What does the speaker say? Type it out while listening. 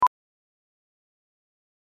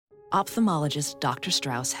Ophthalmologist Dr.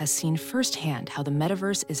 Strauss has seen firsthand how the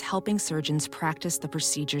metaverse is helping surgeons practice the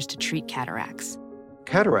procedures to treat cataracts.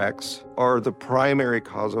 Cataracts are the primary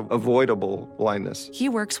cause of avoidable blindness. He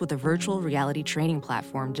works with a virtual reality training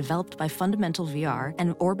platform developed by Fundamental VR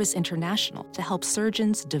and Orbis International to help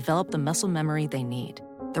surgeons develop the muscle memory they need.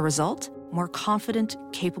 The result? More confident,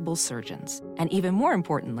 capable surgeons. And even more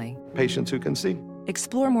importantly, Patients who can see.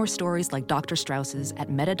 explore more stories like Dr. Strauss's at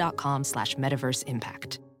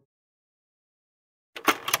meta.com/metaverseimpact.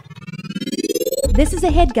 This is a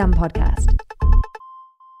HeadGum podcast.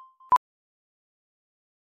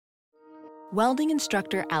 Welding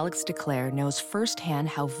instructor Alex DeClaire knows firsthand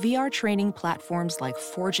how VR training platforms like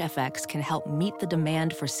ForgeFX can help meet the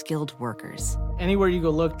demand for skilled workers. Anywhere you go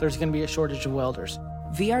look, there's going to be a shortage of welders.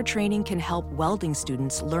 VR training can help welding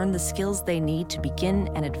students learn the skills they need to begin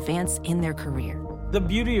and advance in their career. The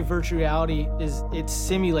beauty of virtual reality is it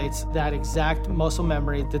simulates that exact muscle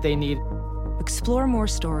memory that they need. Explore more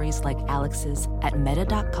stories like Alex's at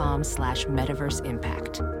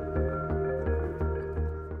meta.com/metaverseimpact.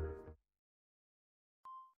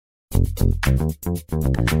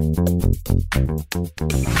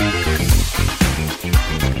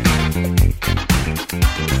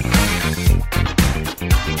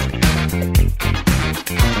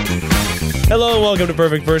 Hello and welcome to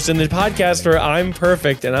Perfect Person, the podcast where I'm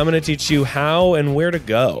perfect and I'm going to teach you how and where to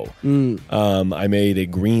go. I made a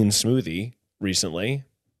green smoothie recently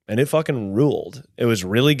and it fucking ruled. It was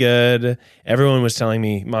really good. Everyone was telling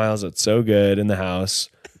me, Miles, it's so good in the house.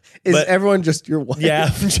 Is everyone just your wife? Yeah,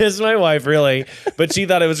 just my wife, really. But she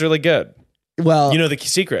thought it was really good. Well, You know the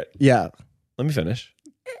secret. yeah. Let me finish.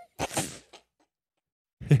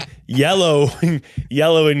 Yellow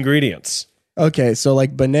ingredients. Okay, so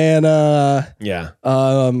like banana. Yeah.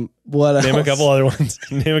 What else? Name a couple other ones.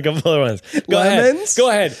 Go Lemons? Go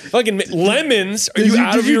ahead. Fucking lemons. Are Did you you-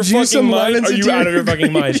 out did of you your juice fucking some mind? lemons Are you into out of your your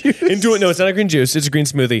fucking mind? juice? Into it. No, it's not a green juice. It's a green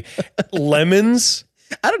smoothie. Lemons.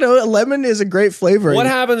 I don't know. Lemon is a great flavor. What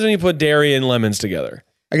happens when you put dairy and lemons together?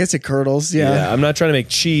 I guess it curdles. Yeah. I'm not trying to make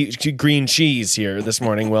green cheese here this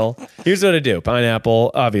morning, Will. Here's what I do. Pineapple,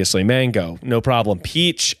 obviously. Mango, no problem.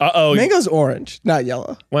 Peach, Mango's orange, not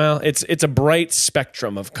yellow. Well, it's a bright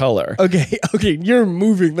spectrum of color. Okay. You're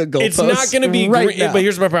moving the goalposts. It's not going to be right green, now. but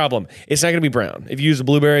here's my problem. It's not going to be brown. If you use a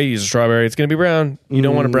blueberry, use a strawberry, it's going to be brown. You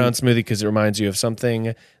don't want a brown smoothie because it reminds you of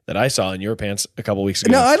something that I saw in your pants a couple weeks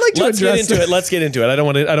ago. No, I'd like to Let's get address into it. Let's get into it. I don't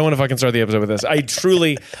want to fucking start the episode with this. I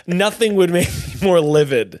truly, nothing would make me more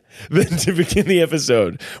livid than to begin the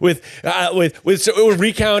episode with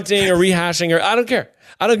recounting or rehashing or I don't care.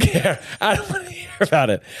 I don't want to hear about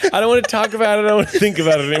it. I don't want to talk about it. I don't want to think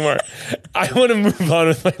about it anymore. I want to move on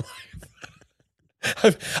with my life.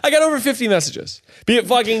 I got over 50 messages.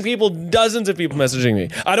 Fucking people, dozens of people messaging me.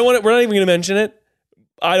 I don't want it. We're not even going to mention it.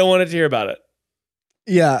 I don't want to hear about it.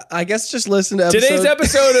 Yeah, I guess just listen to Today's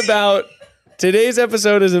episode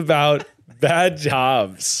is about bad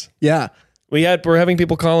jobs. Yeah. We're having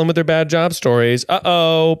people call in with their bad job stories.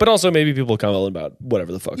 But also maybe people call in about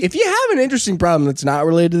whatever the fuck. If you have an interesting problem that's not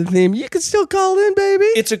related to the theme, you can still call in, baby.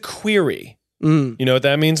 It's a query. You know what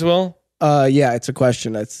that means, Will? Yeah, it's a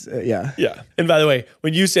question. That's yeah. Yeah. And by the way,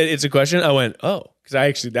 when you said it's a question, I went, oh,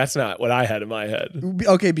 because that's not what I had in my head.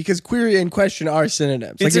 Okay, because query and question are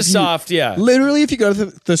synonyms. It's if Literally, if you go to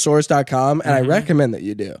thesaurus.com, and I recommend that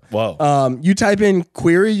you do. Whoa. You type in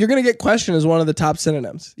query, you're going to get question as one of the top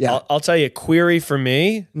synonyms. Yeah. I'll tell you, query for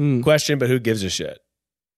me, question, but who gives a shit?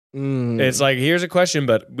 It's like, here's a question,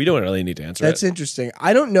 but we don't really need to answer That's it. interesting.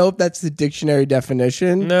 I don't know if that's the dictionary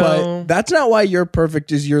definition, No. but that's not why you're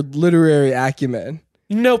perfect, is your literary acumen.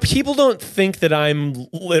 No, people don't think that I'm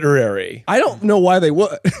literary. I don't know why they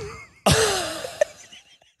would.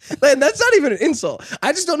 Man, that's not even an insult.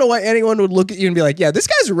 I just don't know why anyone would look at you and be like, yeah, this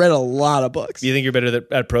guy's read a lot of books. You think you're better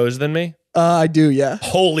at prose than me? I do, yeah.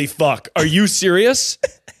 Holy fuck. Are you serious?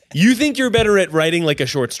 You think you're better at writing like a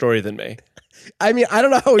short story than me? I mean, I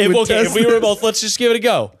don't know how we would test if we were this. both, let's just give it a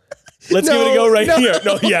go. Let's give it a go right here.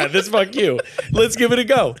 No, yeah, this fuck you. Let's give it a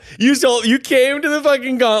go. You came to the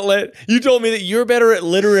fucking gauntlet. You told me that you're better at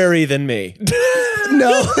literary than me.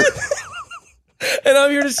 No. And I'm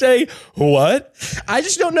here to say, what? I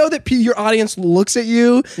just don't know that your audience looks at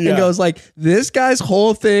you and goes like, this guy's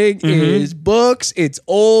whole thing is books, it's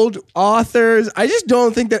old authors. I just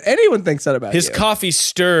don't think that anyone thinks that about His you. coffee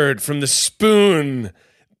stirred from the spoon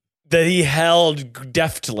that he held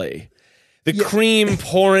deftly. The cream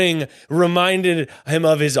pouring reminded him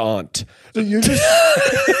of his aunt. So you're just...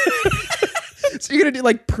 So you're going to do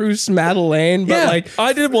like Proust Madeleine, but like...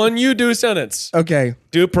 I did one, you do a sentence. Okay.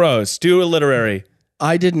 Do prose, do a literary.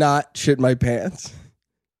 I did not shit my pants.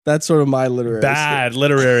 That's sort of my literary. Bad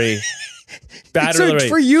literary. Bad So literary.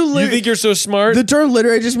 for you, you think you're so smart? The term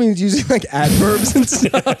literary just means using like adverbs and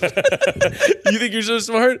stuff. You think you're so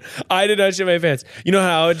smart? I did not shit my pants. You know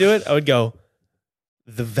how I would do it? I would go,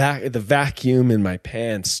 the vacuum in my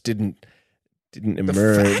pants didn't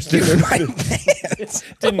emerge. Didn't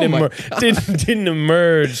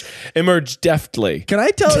emerge. Emerged deftly. Can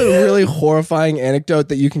I tell a really horrifying anecdote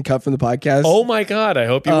that you can cut from the podcast? Oh my God, I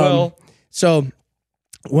hope you will. So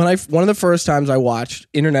one of the first times I watched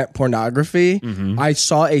internet pornography, I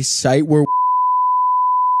saw a site where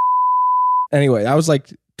anyway, I was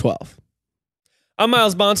like 12. I'm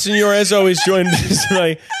Miles Bonston. You're as always joined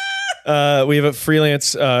by we have a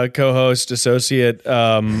freelance co-host, associate,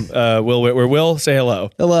 Will Whitwer. Will, say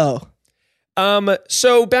hello. Hello.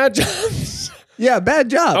 So bad jobs. Yeah, bad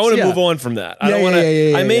jobs. I want to move on from that. I don't want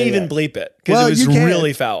to. I may even bleep it because it was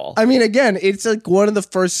really foul. I mean, again, it's like one of the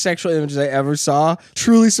first sexual images I ever saw.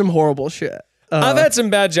 Truly some horrible shit. I've had some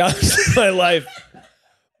bad jobs in my life.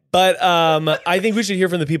 But I think we should hear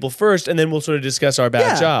from the people first, and then we'll sort of discuss our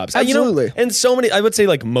bad jobs. Absolutely. And so many, I would say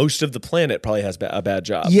like most of the planet probably has a bad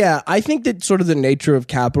job. Yeah, I think that sort of the nature of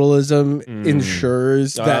capitalism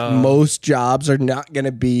ensures that most jobs are not going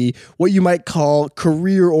to be what you might call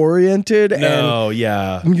career-oriented. No,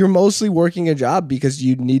 yeah. You're mostly working a job because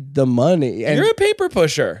you need the money. And you're a paper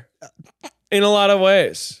pusher. In a lot of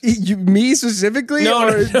ways. Me specifically? No,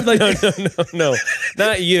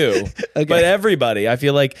 not you. Okay. But everybody. I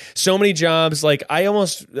feel like so many jobs, like I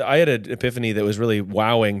had an epiphany that was really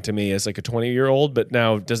wowing to me as like a 20-year-old, but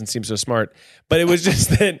now it doesn't seem so smart. But it was just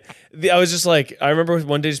that I was just like, I remember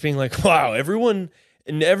one day just being like, wow, everyone,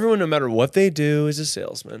 no matter what they do, is a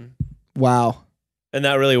salesman. Wow. And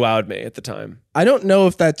that really wowed me at the time. I don't know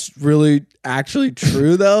if that's really actually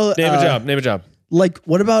true though. Name a job. Like,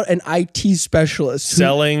 what about an IT specialist?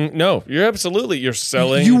 Selling? No, you're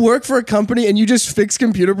selling. You work for a company and you just fix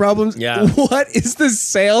computer problems? Yeah. What is the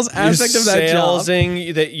sales aspect of that job?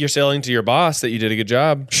 You're selling to your boss that you did a good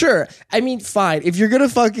job. Sure. I mean, fine. If you're going to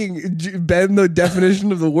fucking bend the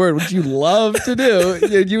definition of the word, which you love to do,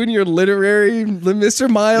 you and your literary Mr.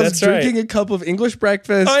 Miles That's drinking right. a cup of English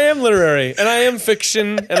breakfast. I am literary, and I am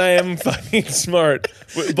fiction, and I am fucking smart.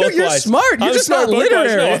 Both You're lies. smart. You're I'm just smart not both lies.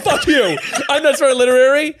 literary. No, fuck you. I'm not smart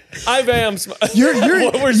literary. I am smart.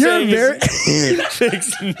 What we're saying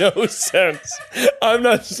makes no sense. I'm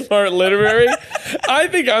not smart literary. I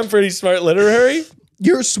think I'm pretty smart literary.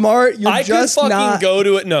 You're smart. You're just not. I could fucking go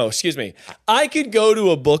to it. No, excuse me. I could go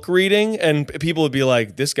to a book reading and people would be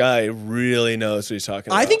like, this guy really knows what he's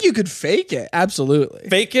talking about. I think you could fake it. Absolutely.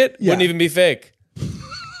 Fake it? Yeah. Wouldn't even be fake.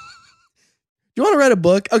 You want to write a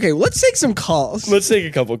book? Okay, let's take some calls. Let's take a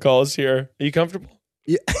couple calls here. Are you comfortable?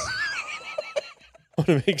 Yeah. I want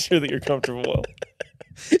to make sure that you're comfortable, Will.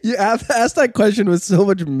 You asked that question with so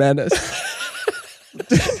much menace.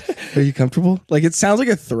 Are you comfortable? Like, it sounds like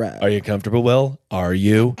a threat. Are you comfortable, Will? Are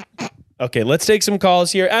you? Okay, let's take some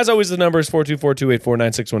calls here. As always, the number is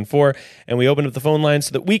 424-284-9614, and we open up the phone line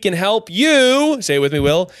so that we can help you, say it with me,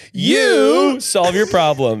 Will, you solve your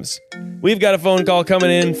problems. We've got a phone call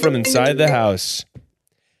coming in from inside the house.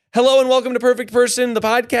 Hello and welcome to Perfect Person, the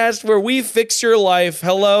podcast where we fix your life.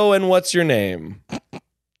 Hello, and what's your name?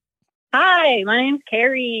 Hi, my name's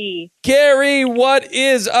Carrie. Carrie, what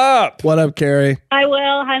is up? What up, Carrie? Hi,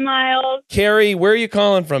 Will. Hi, Miles. Carrie, where are you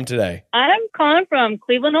calling from today? I'm calling from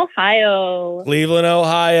Cleveland, Ohio. Cleveland,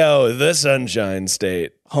 Ohio, the Sunshine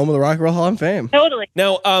State. Home of the Rock and Roll Hall of Fame. Totally.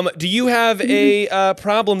 Now, do you have a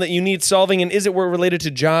problem that you need solving, and is it related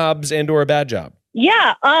to jobs and or a bad job?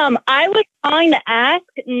 Yeah, I was calling to ask,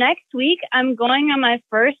 next week I'm going on my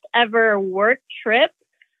first ever work trip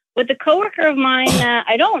with a coworker of mine that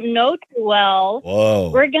I don't know too well.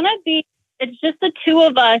 Whoa. It's just the two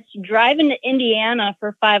of us driving to Indiana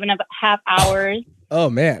for 5.5 hours. Oh,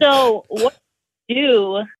 man. So what do you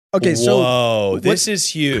do? Okay, so whoa, this is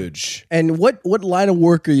huge. And what line of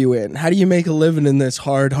work are you in? How do you make a living in this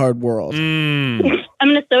hard world? I'm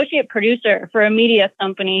an associate producer for a media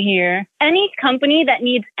company here. Any company that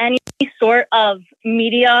needs any sort of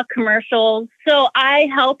media commercials. So I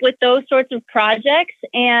help with those sorts of projects.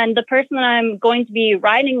 And the person that I'm going to be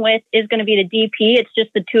riding with is going to be the DP. It's just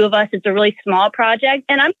the two of us. It's a really small project.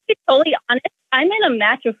 And I'm totally honest. I'm in a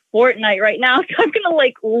match of Fortnite right now, so I'm going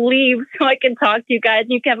to leave so I can talk to you guys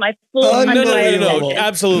and you can have my full No.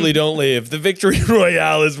 Absolutely don't leave. The victory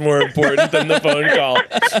royale is more important than the phone call.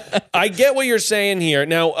 I get what you're saying here.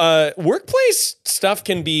 Now, workplace stuff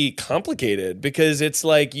can be complicated because it's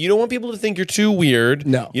like you don't want people to think you're too weird.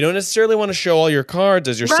 No. You don't necessarily want to show all your cards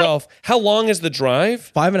as yourself. Right. How long is the drive?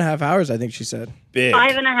 5.5 hours, I think she said. Big.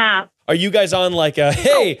 5.5. Are you guys on like a,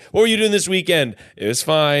 hey, what were you doing this weekend? It was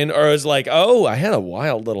fine. Or it was like, oh, I had a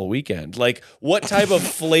wild little weekend. Like, what type of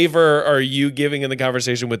flavor are you giving in the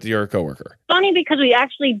conversation with your coworker? Funny because we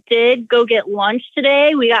actually did go get lunch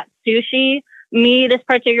today. We got sushi. Me, this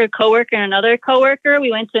particular coworker, and another coworker,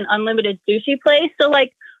 we went to an unlimited sushi place. So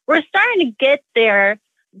like, we're starting to get there,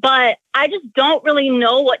 but I just don't really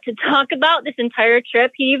know what to talk about this entire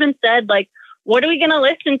trip. He even said like, what are we going to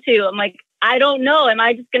listen to? I'm like, I don't know. Am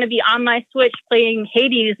I just going to be on my Switch playing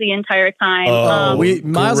Hades the entire time?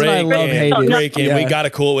 Miles and I love Hades. Great game. Yeah. We got to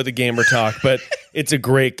cool it with a gamer talk, but it's a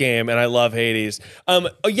great game, and I love Hades. So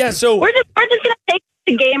we're just going to take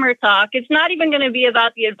the gamer talk. It's not even going to be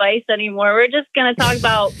about the advice anymore. We're just going to talk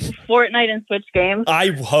about Fortnite and Switch games. I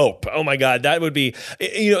hope. Oh my God, that would be.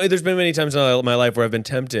 There's been many times in my life where I've been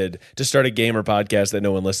tempted to start a gamer podcast that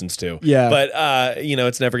no one listens to. Yeah, but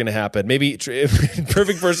it's never going to happen. Maybe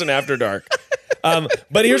Perfect Person After Dark.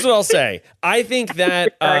 But here's what I'll say. I think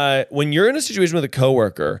that when you're in a situation with a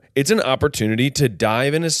coworker, it's an opportunity to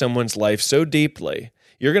dive into someone's life so deeply.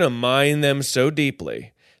 You're going to mine them so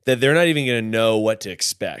deeply that they're not even going to know what to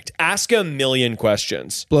expect. Ask a million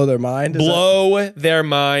questions. Blow their mind? Their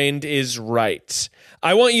mind is right.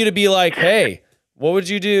 I want you to be like, hey, what would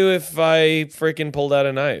you do if I freaking pulled out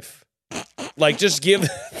a knife? Like, just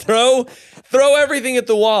throw everything at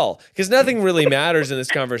the wall, because nothing really matters in this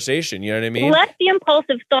conversation. You know what I mean? Let the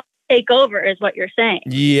impulsive thought take over is what you're saying.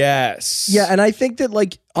 Yes. Yeah, and I think that,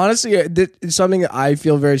 like, honestly, it's something that I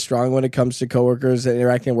feel very strong when it comes to coworkers and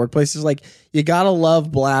interacting in workplaces. Like, you gotta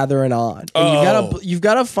love blathering on. And you've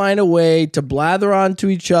gotta find a way to blather on to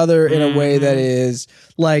each other in a way that is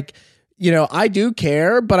like, I do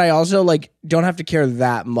care, but I also like don't have to care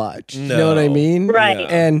that much. You know what I mean? Right. Yeah.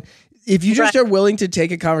 And if you just are willing to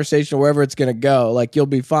take a conversation wherever it's going to go, like, you'll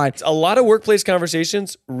be fine. A lot of workplace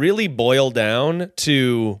conversations really boil down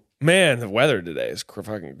to, man, the weather today is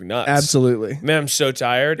fucking nuts. Absolutely. Man, I'm so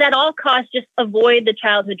tired. At all costs, just avoid the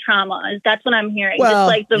childhood trauma. That's what I'm hearing. Well, just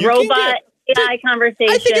like the robot AI conversation.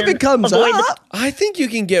 I think if it comes up, I think you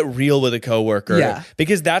can get real with a coworker. Yeah.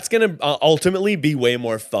 Because that's going to ultimately be way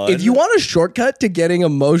more fun. if you want a shortcut to getting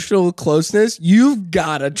emotional closeness, you've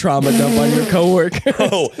got to trauma dump on your coworker.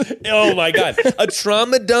 Oh my God. A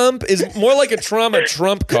trauma dump is more like a trauma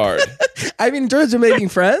trump card. I mean, in terms of making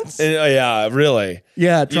friends. Yeah, really.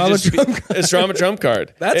 Yeah, trauma trump card. It's trauma trump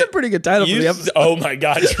card. That's a pretty good title for the episode. Oh my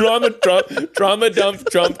God. Trauma dump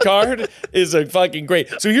trump card is a fucking great.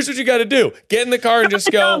 So here's what you got to do. Get in the car and just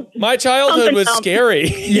go, my childhood was scary.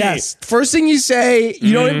 Yes. First thing you say,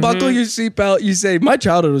 you don't buckle your seatbelt. You say, my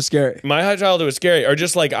childhood was scary. My childhood was scary. Or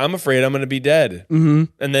just like, I'm afraid I'm going to be dead. Mm-hmm.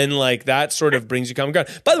 And then like that sort of brings you common ground.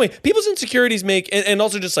 By the way, people's insecurities and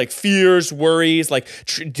also just like fears, worries, like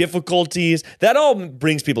difficulties, that all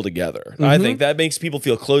brings people together. I think that makes people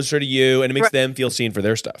feel closer to you, and it makes them feel seen for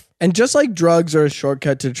their stuff. And just like drugs are a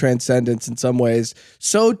shortcut to transcendence in some ways,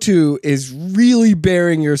 so too is really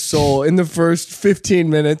bearing your soul in the first 15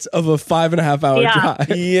 minutes of a 5.5 hour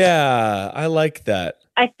drive. Yeah, I like that.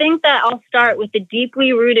 I think that I'll start with the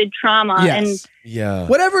deeply rooted trauma. Yes. Yeah.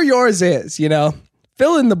 Whatever yours is,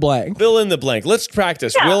 fill in the blank. Fill in the blank. Let's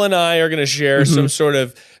practice. Yeah. Will and I are going to share some sort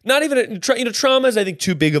of, not even, trauma is, I think,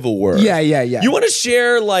 too big of a word. Yeah. You want to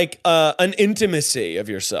share like an intimacy of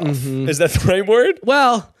yourself. Is that the right word?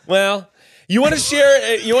 Well, you want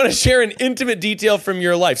to share an intimate detail from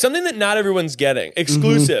your life, something that not everyone's getting.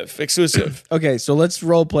 Exclusive. okay, so let's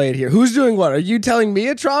role play it here. Who's doing what? Are you telling me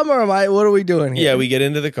a trauma, or what are we doing here? Yeah, we get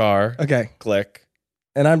into the car. Okay. Click.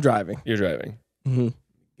 And I'm driving. You're driving.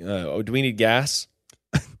 Mm-hmm. Do we need gas?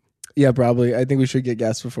 Yeah, probably. I think we should get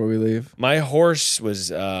gas before we leave. My horse was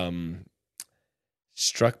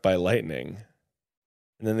struck by lightning,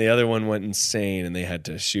 and then the other one went insane, and they had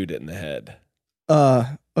to shoot it in the head.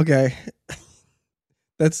 Okay.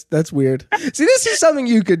 That's weird. See, this is something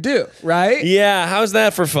you could do, right? Yeah, how's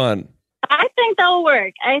that for fun? I think that will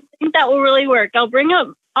work. I think that will really work.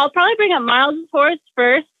 I'll probably bring up Miles' horse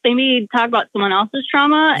first. Maybe talk about someone else's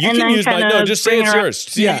trauma. You and can then use mine. No, just say it's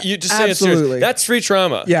yours. Yeah, you just say it's yours. That's free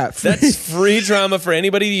trauma. Yeah. That's free trauma for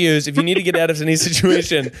anybody to use. If you need to get out of any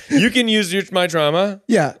situation, you can use my trauma.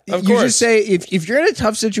 Yeah. Of you course. just say, if you're in a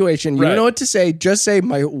tough situation, you don't know what to say, just say,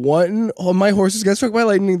 my horse got struck by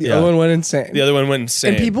lightning. The other one went insane. The other one went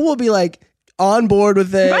insane. And people will be like, on board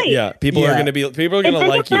with it. Right. Yeah, people are going to like you.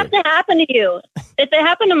 It doesn't have to happen to you. If it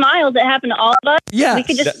happened to Miles, it happened to all of us. Yeah. We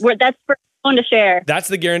could that's for someone to share. That's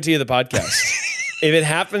the guarantee of the podcast. If it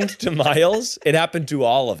happened to Miles, it happened to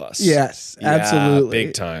all of us. Yes, absolutely.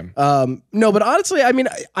 Big time. No, but honestly, I mean,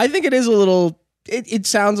 I think it is a little, it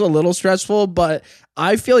sounds a little stressful, but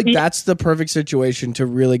I feel like that's the perfect situation to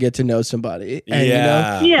really get to know somebody. And,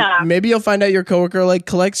 Yeah. Yeah. maybe you'll find out your coworker like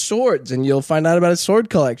collects swords, and you'll find out about a sword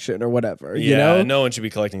collection or whatever. You know, no one should be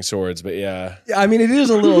collecting swords, but yeah. I mean, it is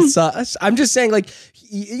a little sus. I'm just saying, like,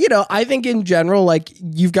 I think in general, like,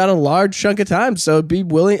 you've got a large chunk of time, so be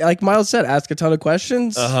willing, like Miles said, ask a ton of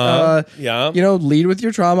questions. Yeah. Lead with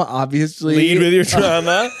your trauma, obviously. Lead with your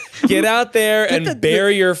trauma. Get out there and bare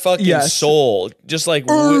your fucking soul. Just like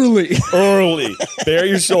early. Early. Bare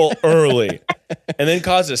your soul early. And then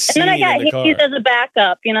cause a scene And then I in the got car. hippies as a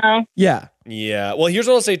backup, Yeah. Yeah. Well, here's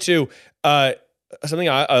what I'll say too. Something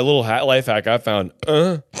a little life hack I found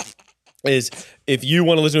is if you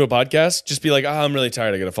want to listen to a podcast, just be like, I'm really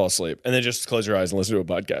tired. I got to fall asleep. And then just close your eyes and listen to a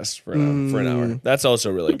podcast for an hour. That's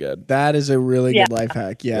also really good. That is a really good life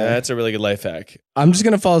hack. Yeah. That's a really good life hack. I'm just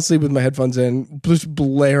going to fall asleep with my headphones in, just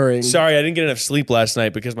blaring. Sorry, I didn't get enough sleep last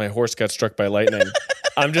night because my horse got struck by lightning.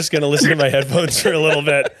 I'm just going to listen to my headphones for a little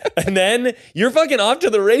bit. And then you're fucking off to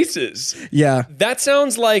the races. Yeah. That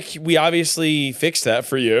sounds like we obviously fixed that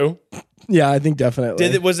for you. Yeah, I think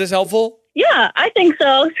definitely. Was this helpful? Yeah, I think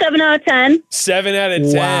so. 7 out of 10. 7 out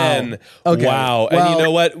of 10. Okay. Wow. Well, and you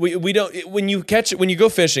know what? We don't, when you go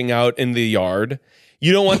fishing out in the yard,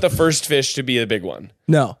 you don't want the first fish to be a big one.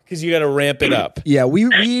 No. Because you got to ramp it up. Yeah, we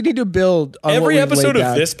need to build on Every what we've episode laid of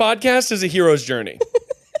down. this podcast is a hero's journey.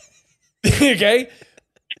 Okay?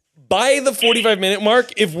 By the 45-minute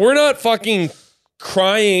mark, if we're not fucking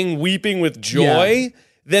crying, weeping with joy,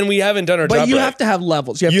 then we haven't done our job. But you right. have to have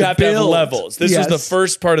levels. You have to have build. levels. This is the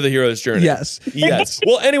first part of the hero's journey. Yes. Yes.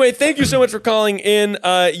 Well, anyway, thank you so much for calling in.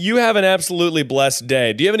 You have an absolutely blessed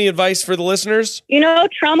day. Do you have any advice for the listeners?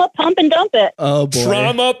 Trauma pump and dump it. Oh, boy.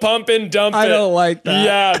 Trauma pump and dump it. I don't like that.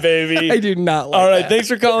 Yeah, baby. I do not like that. All right. Thanks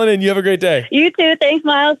for calling in. You have a great day. You too. Thanks,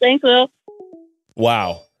 Miles. Thanks, Will.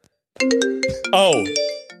 Wow. Oh,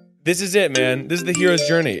 this is it, man. This is the hero's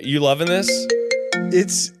journey. You loving this?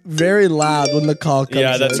 It's very loud when the call comes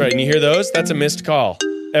Yeah, that's in. right. And you hear those? That's a missed call.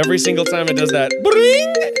 Every single time it does that,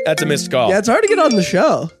 bring, that's a missed call. Yeah, it's hard to get on the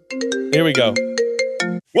show. Here we go.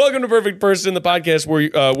 Welcome to Perfect Person, the podcast where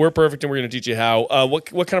we're perfect and we're going to teach you how. What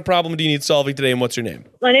kind of problem do you need solving today, and what's your name?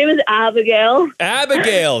 My name is Abigail.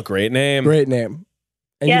 Abigail. Great name. Great name.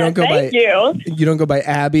 And Yeah, you don't go thank by you. You don't go by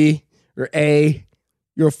Abby or A.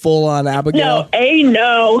 You're full on Abigail.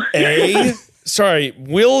 No. A? Sorry,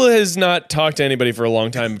 Will has not talked to anybody for a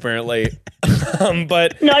long time, apparently.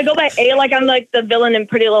 But No, I go by A, like I'm like the villain in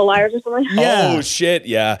Pretty Little Liars or something. Yeah. oh shit,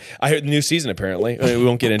 yeah. I heard the new season apparently. I mean, we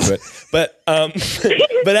won't get into it. But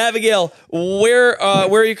but Abigail, where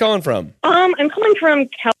are you calling from? I'm calling from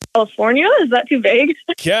California. Is that too vague?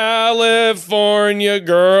 California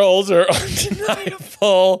girls are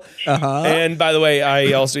undeniable. Uh-huh. And by the way,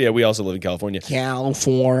 we also live in California.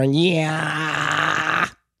 California.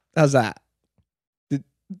 How's that?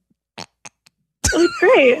 That's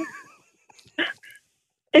great.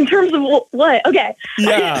 In terms of what? Okay.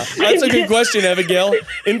 Yeah, that's a good question, Abigail.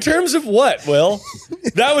 In terms of what, Will?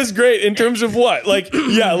 That was great. In terms of what? Like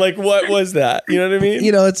what was that? You know what I mean?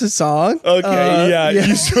 It's a song. Okay, yeah.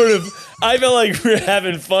 You sort of, I felt like we were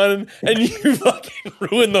having fun and you fucking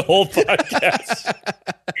ruined the whole podcast.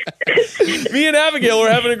 Me and Abigail were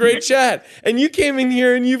having a great chat and you came in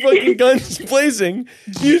here and you fucking guns blazing.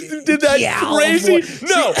 You did that crazy.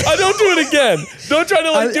 No, I don't do it again. Don't try to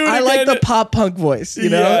do it again. I like the pop punk voice,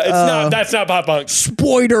 Yeah, that's not pop punk.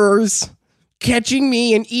 Spoilers. Catching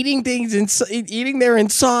me and eating things eating their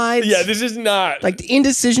insides. Yeah, this is not. Like the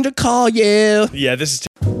indecision to call you. Yeah, this is.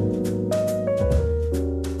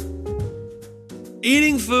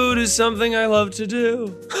 Eating food is something I love to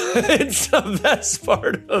do. It's the best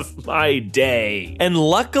part of my day. And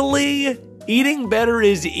luckily, eating better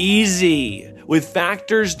is easy. With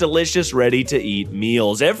Factor's delicious, ready-to-eat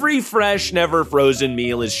meals. Every fresh, never frozen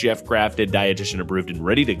meal is chef-crafted, dietitian-approved, and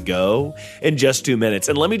ready to go in just 2 minutes.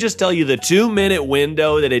 And let me just tell you, the 2-minute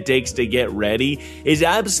window that it takes to get ready is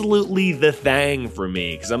absolutely the thing for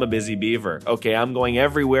me, because I'm a busy beaver. Okay, I'm going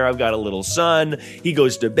everywhere. I've got a little son. He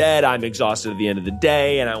goes to bed. I'm exhausted at the end of the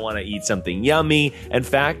day, and I want to eat something yummy. And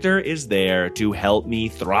Factor is there to help me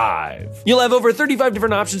thrive. You'll have over 35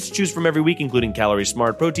 different options to choose from every week, including Calorie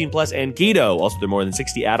Smart, Protein Plus, and Keto. Also, there are more than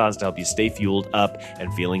 60 add-ons to help you stay fueled up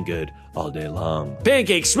and feeling good all day long.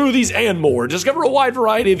 Pancakes, smoothies, and more. Discover a wide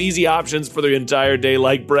variety of easy options for the entire day,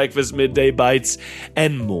 like breakfast, midday bites,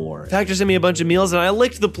 and more. Factor sent me a bunch of meals, and I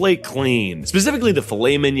licked the plate clean. Specifically, the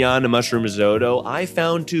filet mignon and mushroom risotto I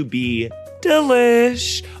found to be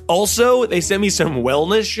Delish. Also, they sent me some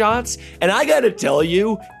wellness shots, and I gotta tell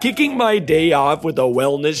you, kicking my day off with a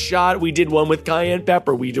wellness shot, we did one with cayenne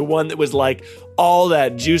pepper. We did one that was like all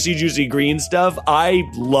that juicy green stuff. I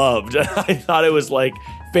loved. I thought it was like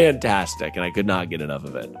fantastic, and I could not get enough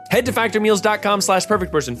of it. Head to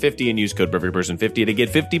factormeals.com/perfectperson50 and use code perfectperson50 to get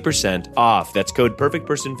 50% off. That's code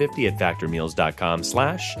perfectperson50 at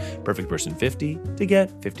factormeals.com/perfectperson50 to get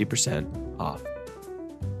 50% off.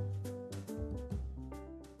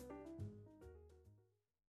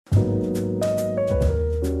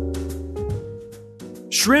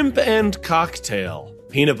 Shrimp and cocktail,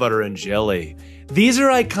 peanut butter and jelly. These are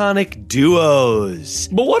iconic duos.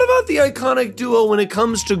 But what about the iconic duo when it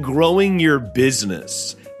comes to growing your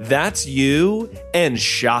business? That's you and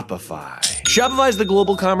Shopify. Shopify is the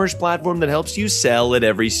global commerce platform that helps you sell at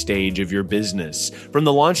every stage of your business. From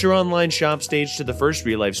the launch your online shop stage to the first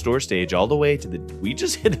real life store stage, all the way to the we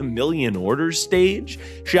just hit 1 million orders stage,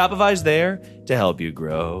 Shopify's there to help you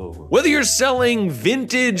grow. Whether you're selling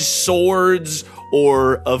vintage swords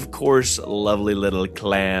or, of course, lovely little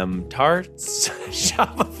clam tarts,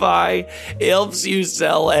 Shopify helps you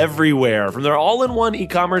sell everywhere. From their all-in-one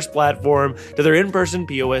e-commerce platform to their in-person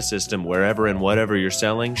POS system, wherever and whatever you're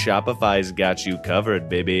selling, Shopify's got you covered,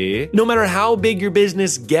 baby. No matter how big your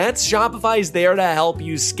business gets, Shopify's there to help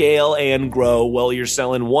you scale and grow while you're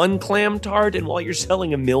selling one clam tart and while you're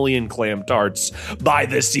selling 1 million clam tarts by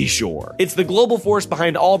the seashore. It's the global force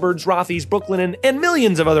behind Allbirds, Rothy's, Brooklinen, and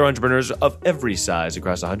millions of other entrepreneurs of every size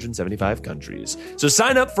across 175 countries. So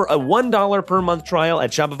sign up for a $1 per month trial at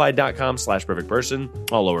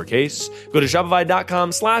shopify.com/perfectperson, all lowercase. Go to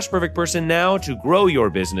shopify.com/perfectperson now to grow your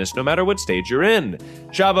business no matter what stage you're in.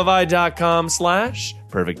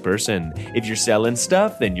 Shopify.com/perfectperson. If you're selling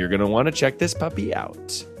stuff, then you're going to want to check this puppy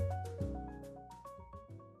out.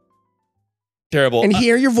 Terrible. And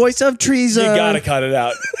hear your voice of treason. You gotta cut it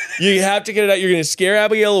out. You have to get it out. You're gonna scare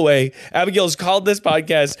Abigail away. Abigail's called this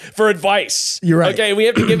podcast for advice. You're right. Okay, we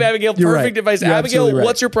have to give Abigail perfect advice. You're Abigail, right.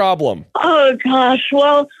 what's your problem? Oh gosh,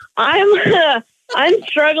 well, I'm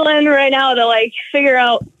struggling right now to like figure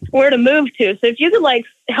out where to move to. So if you could like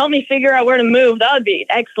help me figure out where to move, that would be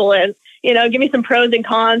excellent. You know, give me some pros and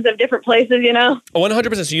cons of different places, you know?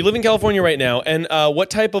 100%. So you live in California right now, and what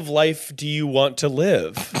type of life do you want to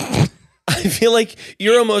live? I feel like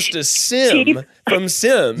you're almost a sim from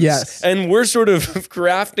Sims. Yes. And we're sort of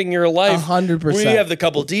crafting your life. 100%. We have the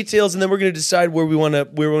couple details, and then we're going to decide where we want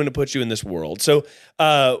to put you in this world. So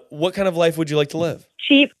what kind of life would you like to live?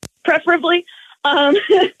 Cheap, preferably.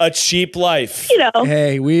 A cheap life. You know.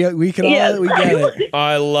 Hey, we can all we get it.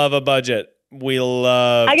 I love a budget. We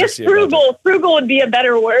love. I guess to see a budget. frugal would be a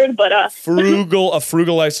better word, but a frugal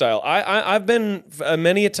lifestyle. I've been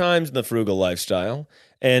many a times in the frugal lifestyle.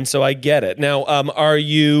 And so I get it. Now,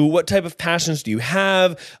 what type of passions do you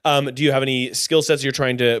have? Do you have any skill sets you're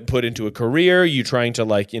trying to put into a career? Are you trying to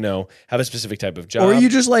have a specific type of job? Or are you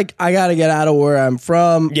just like, I got to get out of where I'm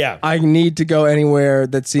from. Yeah. I need to go anywhere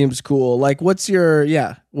that seems cool. Like, what's your,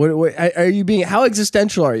 what are you being, how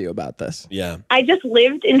existential are you about this? Yeah. I just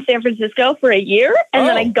lived in San Francisco for a year and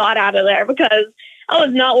then I got out of there because I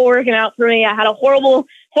was not working out for me. I had a horrible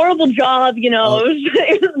job, you know.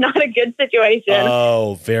 It was not a good situation.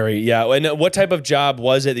 Oh, yeah. And what type of job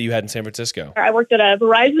was it that you had in San Francisco? I worked at a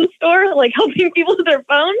Verizon store, like helping people with their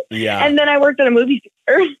phones. Yeah. And then I worked at a movie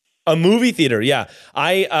theater. A movie theater, yeah.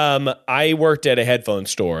 I worked at a headphone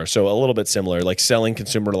store, so a little bit similar, like selling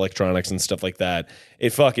consumer electronics and stuff like that.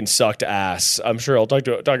 It fucking sucked ass. I'm sure I'll talk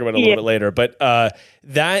about it a little bit later, but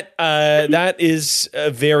that is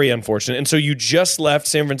very unfortunate. And so you just left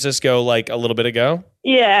San Francisco like a little bit ago?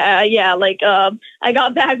 Yeah. Like I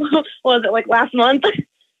got back. What was it, like last month?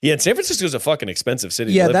 Yeah, and San Francisco is a fucking expensive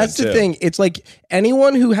city. Yeah, to live that's in, the too. thing. It's like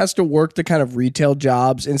anyone who has to work the kind of retail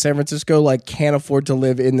jobs in San Francisco like can't afford to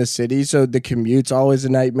live in the city, so the commute's always a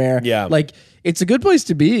nightmare. Yeah, like it's a good place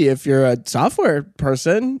to be if you're a software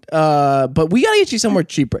person. But we gotta get you somewhere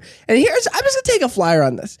cheaper. And I'm just gonna take a flyer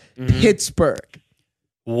on this. Pittsburgh.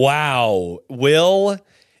 Wow, Will.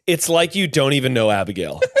 It's like you don't even know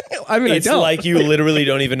Abigail. I mean, it's like you literally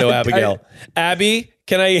don't even know Abigail. Abby,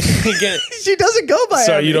 can I get? She doesn't go by.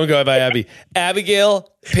 Sorry, Abby. you don't go by Abby. Abigail,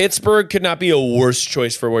 Pittsburgh could not be a worse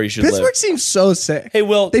choice for where you should live. Pittsburgh seems so sick. Hey,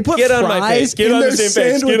 Will, they put get on my page. fries Get in on the their same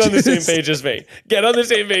page. Get on the same sandwiches. page as me. Get on the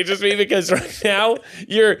same page as me because right now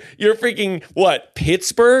you're freaking what?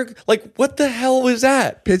 Pittsburgh? Like what the hell was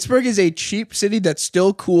that? Pittsburgh is a cheap city that's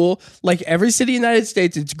still cool. Like every city in the United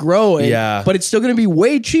States, it's growing. Yeah. But it's still going to be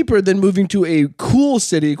way cheaper than moving to a cool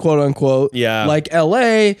city, quote unquote. Yeah. Like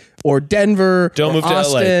LA or Denver. Don't or move to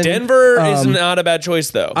Austin. LA. Denver is not a bad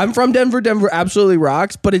choice, though. I'm from Denver. Denver absolutely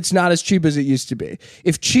rocks, but it's not as cheap as it used to be.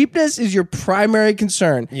 If cheapness is your primary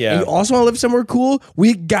concern, and you also want to live somewhere cool,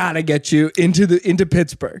 we gotta get you into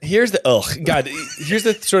Pittsburgh. Here's the here's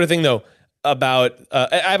the sort of thing though about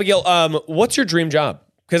Abigail. What's your dream job?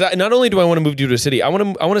 Because not only do I want to move you to a city, I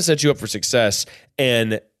want to set you up for success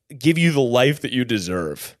and give you the life that you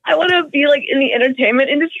deserve. I want to be like in the entertainment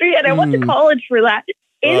industry, and I went to college for that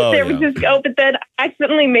in San Francisco, but then I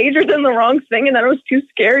accidentally majored in the wrong thing, and then I was too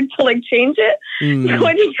scared to like change it, so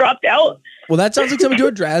I just dropped out. Well, that sounds like something to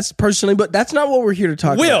address personally, but that's not what we're here to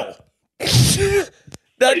talk about.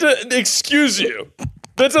 Excuse you.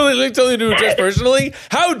 That's something to address personally.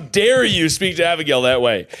 How dare you speak to Abigail that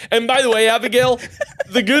way? And by the way, Abigail,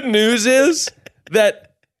 the good news is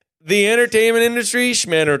that the entertainment industry,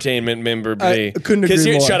 schmentertainment member B. Couldn't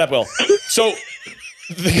agree more. Shut up, Will. So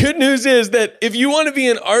the good news is that if you want to be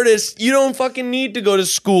an artist, you don't fucking need to go to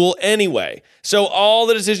school anyway. So all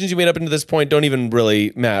the decisions you made up until this point don't even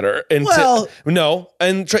really matter. And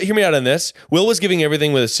hear me out on this. Will was giving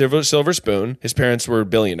everything with a silver spoon. His parents were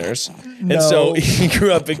billionaires. And so he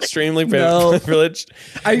grew up extremely privileged.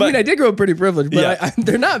 I mean, I did grow up pretty privileged, but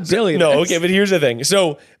they're not billionaires. No, okay, but here's the thing.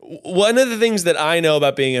 So one of the things that I know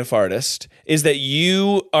about being an artist is that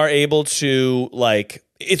you are able to like,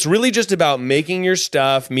 it's really just about making your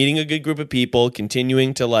stuff, meeting a good group of people,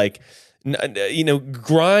 continuing to like,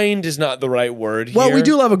 grind is not the right word here. Well, we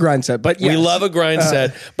do love a grind set, but yes. We love a grind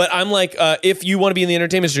set. But I'm like, if you want to be in the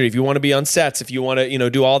entertainment industry, if you want to be on sets, if you want to,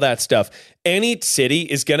 do all that stuff, any city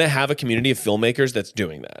is going to have a community of filmmakers that's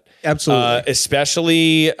doing that. Absolutely.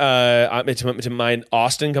 Especially, to mind,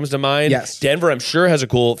 Austin comes to mind. Yes. Denver, I'm sure, has a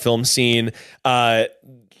cool film scene.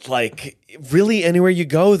 Like really anywhere you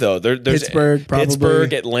go though, there's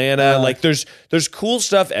Pittsburgh, Atlanta, like there's cool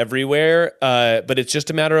stuff everywhere. But it's just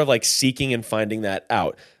a matter of like seeking and finding that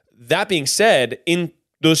out. That being said, in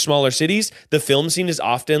those smaller cities, the film scene is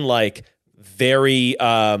often like very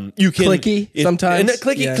clicky sometimes.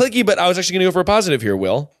 Clicky. But I was actually going to go for a positive here,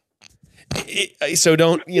 Will. So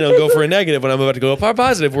don't go for a negative when I'm about to go for a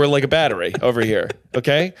positive. We're like a battery over here.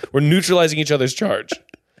 Okay, we're neutralizing each other's charge.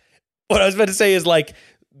 What I was about to say is like.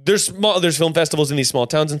 There's film festivals in these small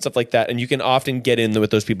towns and stuff like that, and you can often get in with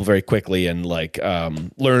those people very quickly and like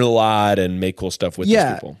learn a lot and make cool stuff with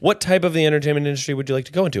those people. What type of the entertainment industry would you like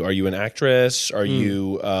to go into? Are you an actress? Are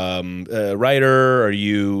you a writer? Are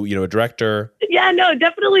you a director? Yeah, no,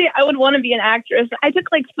 definitely. I would want to be an actress. I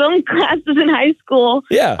took like film classes in high school,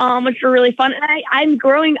 which were really fun. And I'm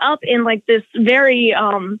growing up in like this very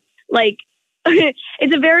like.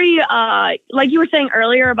 It's a very, like you were saying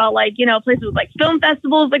earlier about like, places with like film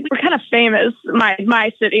festivals, like we're kind of famous,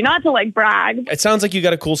 my city, not to like brag. It sounds like you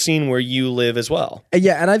got a cool scene where you live as well.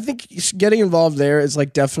 Yeah. And I think getting involved there is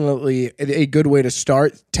like definitely a good way to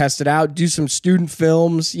start, test it out, do some student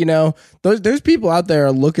films, there's people out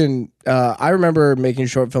there looking. I remember making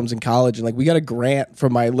short films in college, and like we got a grant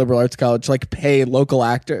from my liberal arts college to like pay local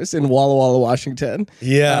actors in Walla Walla, Washington.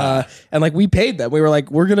 Yeah, and like we paid them. We were like,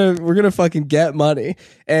 we're gonna fucking get money.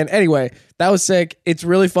 And anyway, that was sick. It's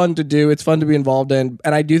really fun to do. It's fun to be involved in.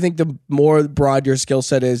 And I do think the more broad your skill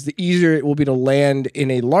set is, the easier it will be to land in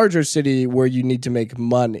a larger city where you need to make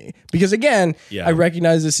money. Because again, I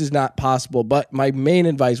recognize this is not possible, but my main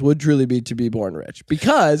advice would truly be to be born rich.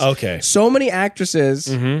 Because so many actresses,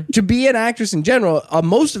 to be an actress in general,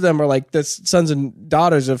 most of them are like the sons and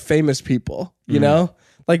daughters of famous people, you know?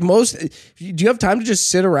 Like do you have time to just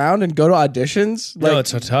sit around and go to auditions? Like, no,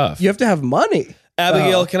 it's so tough. You have to have money.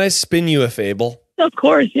 Abigail, can I spin you a fable? Of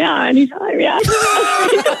course, yeah, anytime, yeah.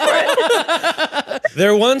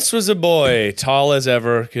 There once was a boy, tall as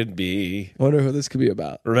ever could be. I wonder who this could be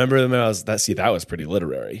about. Remember them? That was pretty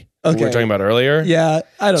literary. Okay. What we were talking about earlier? Yeah,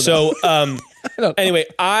 I don't know. So, anyway,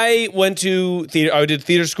 I went to theater. I did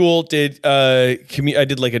theater school. I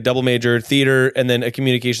did like a double major, theater, and then a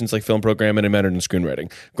communications like film program, and a minored in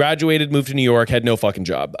screenwriting. Graduated, moved to New York, had no fucking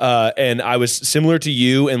job, and I was similar to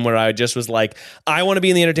you, and where I just was like, I want to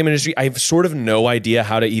be in the entertainment industry. I have sort of no idea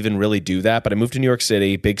how to even really do that, but I moved to New York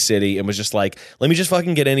City, big city, and was just like, let me just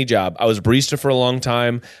fucking get any job. I was a barista for a long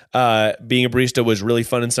time. Being a barista was really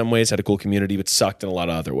fun in some ways, had a cool community, but sucked in a lot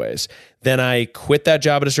of other ways. Then I quit that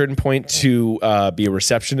job at a certain point to be a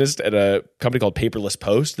receptionist at a company called Paperless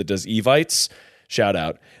Post that does Evites. Shout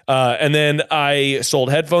out. And then I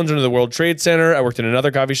sold headphones under the World Trade Center. I worked in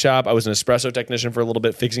another coffee shop. I was an espresso technician for a little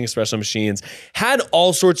bit, fixing espresso machines. Had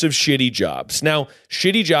all sorts of shitty jobs. Now,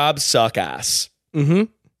 shitty jobs suck ass. Mm-hmm.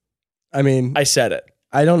 I mean, I said it.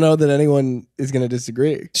 I don't know that anyone is going to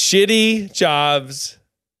disagree. Shitty jobs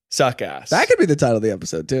Suck ass. That could be the title of the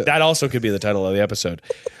episode too. That also could be the title of the episode.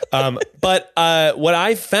 But what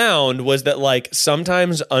I found was that like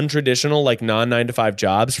sometimes untraditional, like non 9-to-5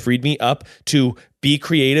 jobs freed me up to be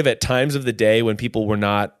creative at times of the day when people were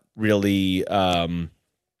not really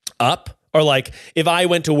up. Or like if I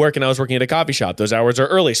went to work and I was working at a coffee shop, those hours are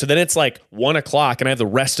early. So then it's like 1:00 and I have the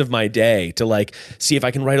rest of my day to like see if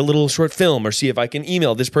I can write a little short film or see if I can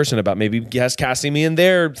email this person about maybe casting me in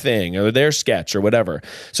their thing or their sketch or whatever.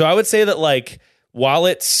 So I would say that like while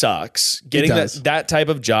it sucks, getting that type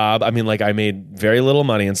of job, I mean, like I made very little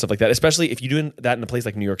money and stuff like that, especially if you do that in a place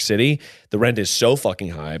like New York City, the rent is so fucking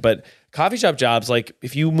high. But coffee shop jobs, like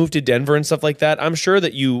if you move to Denver and stuff like that, I'm sure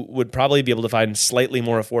that you would probably be able to find slightly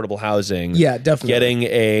more affordable housing. Yeah, definitely. Getting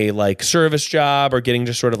a like service job or getting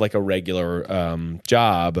just sort of like a regular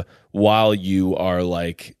job while you are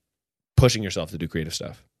like pushing yourself to do creative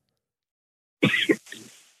stuff.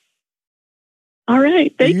 All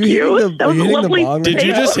right, thank you. That was a lovely. Did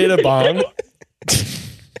you just hit a bong?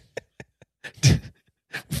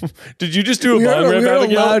 Did you just do a bong rip,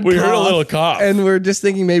 Abigail? We heard a little cough. And we're just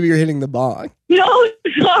thinking maybe you're hitting the bong. No,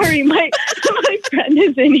 sorry. My friend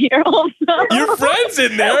is in here also. Your friend's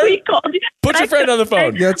in there? We called you. Put your friend on the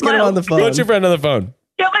phone. Yeah, let's get him on the phone. Put your friend on the phone.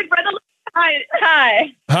 Yeah, my friend.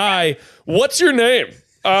 Hi. Hi. What's your name?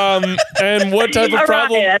 And what type of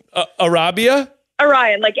problem? Arabia?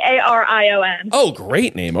 Orion, like Arion. Oh,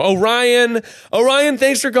 great name. Orion,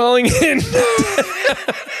 thanks for calling in. Do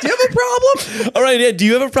you have a problem? All right, yeah. Do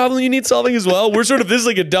you have a problem you need solving as well? We're sort of, this is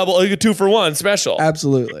like a 2-for-1 special.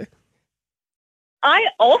 Absolutely. I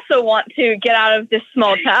also want to get out of this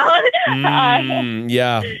small town.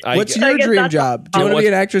 Yeah. What's your dream job? Do you want to be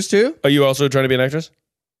an actress too? Are you also trying to be an actress?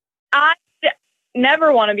 I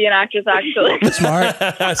never want to be an actress, actually. Smart.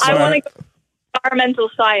 I want to go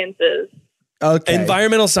environmental sciences. Okay.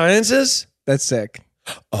 Environmental sciences? That's sick.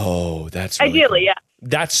 Oh, that's really ideally, cool. Yeah.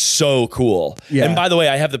 That's so cool. Yeah. And by the way,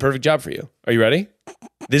 I have the perfect job for you. Are you ready?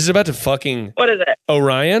 This is about to fucking... What is it?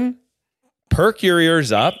 Orion, perk your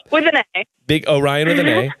ears up. With an A. Big Orion with an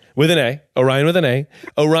A. With an A. Orion with an A.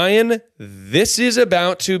 Orion, this is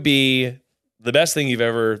about to be the best thing you've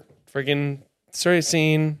ever freaking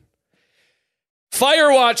seen.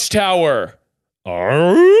 Firewatch Tower.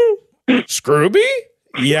 Scrooby?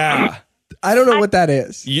 Yeah. I don't know what that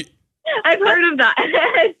is. I've heard of that.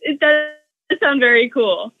 It does sound very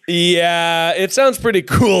cool. Yeah, it sounds pretty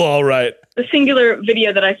cool, all right. The singular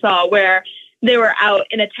video that I saw where they were out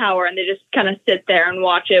in a tower and they just kind of sit there and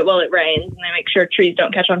watch it while it rains and they make sure trees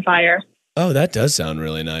don't catch on fire. Oh, that does sound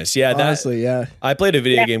really nice. Yeah, honestly, yeah. I played a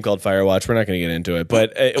video game called Firewatch. We're not going to get into it,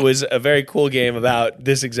 but it was a very cool game about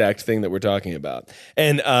this exact thing that we're talking about.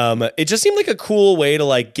 And it just seemed like a cool way to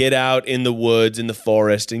like get out in the woods, in the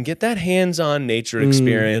forest, and get that hands-on nature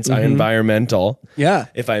experience, environmental,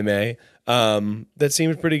 if I may. That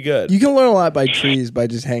seems pretty good. You can learn a lot by trees by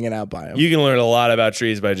just hanging out by them. You can learn a lot about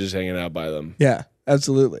trees by just hanging out by them. Yeah,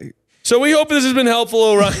 absolutely. So we hope this has been helpful,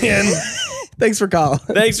 Orion. Thanks for calling.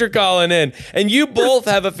 Thanks for calling in. And you both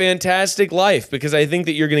have a fantastic life because I think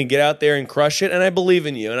that you're going to get out there and crush it. And I believe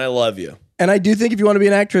in you and I love you. And I do think if you want to be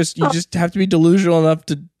an actress, you just have to be delusional enough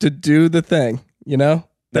to do the thing, you know?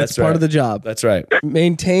 That's part of the job. That's right.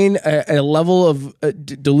 Maintain a level of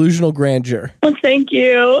delusional grandeur. Well, thank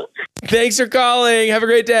you. Thanks for calling. Have a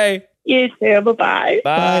great day. You too. Bye-bye.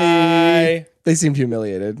 Bye. They seemed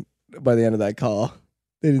humiliated by the end of that call.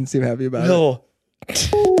 They didn't seem happy about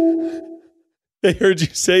it. They heard you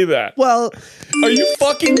say that. Well, are you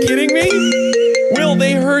fucking kidding me? Will,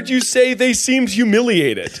 they heard you say they seemed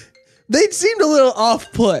humiliated. They seemed a little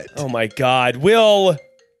off-put. Oh my God. Will,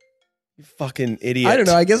 you fucking idiot. I don't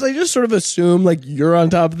know. I guess I just sort of assume like you're on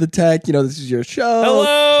top of the tech. You know, this is your show.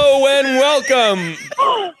 Hello and welcome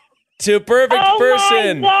to Perfect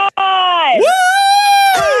Person. My God.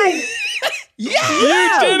 Woo! Yeah.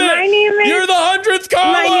 You did it. My name is... You're the 100th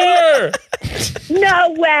caller.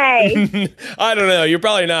 No way. I don't know. You're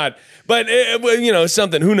probably not. But, you know,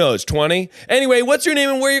 something. Who knows? 20? Anyway, what's your name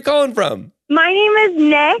and where you're calling from? My name is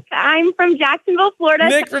Nick. I'm from Jacksonville, Florida.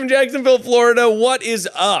 Nick from Jacksonville, Florida. What is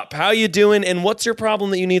up? How you doing? And what's your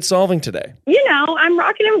problem that you need solving today? You know, I'm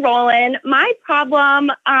rocking and rolling. My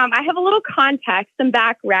problem, I have a little context and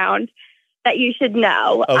background that you should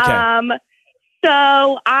know. Okay.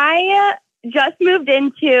 So I just moved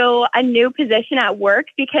into a new position at work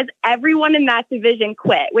because everyone in that division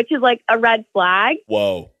quit, which is like a red flag.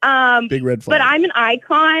 Whoa. Big red flag. But I'm an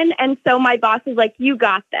icon. And so my boss is like, you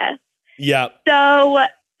got this. Yeah. So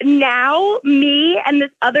now me and this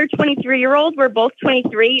other 23-year-old, we're both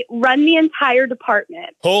 23, run the entire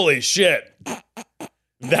department. Holy shit.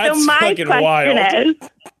 That's so my fucking question wild. Is,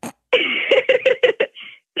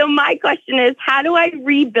 So my question is, how do I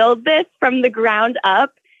rebuild this from the ground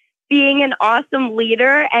up, being an awesome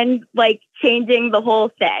leader and like changing the whole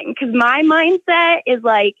thing? Because my mindset is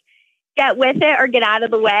like, get with it or get out of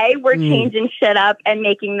the way. We're changing shit up and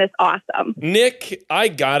making this awesome. Nick, I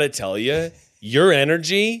gotta tell you, your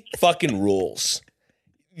energy fucking rules.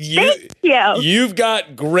 Thank you. You've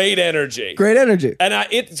got great energy. Great energy. And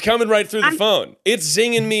it's coming right through the phone. It's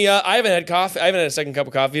zinging me up. I haven't had coffee. I haven't had a second cup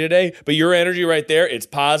of coffee today, but your energy right there, it's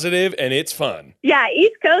positive and it's fun. Yeah,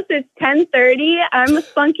 East Coast, it's 10:30. I'm a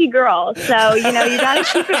spunky girl, so, you got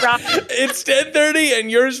to keep it rocking. It's 10:30 and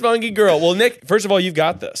you're a spunky girl. Well, Nick, first of all, you've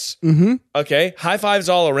got this. Mm-hmm. Okay? High fives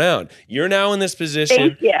all around. You're now in this position.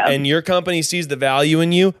 Thank you. And your company sees the value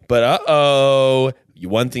in you, but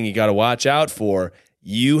one thing you got to watch out for,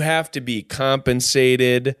 you have to be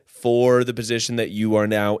compensated for the position that you are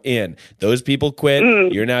now in. Those people quit.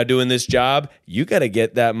 You're now doing this job. You got to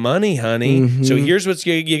get that money, honey. Mm-hmm. So here's what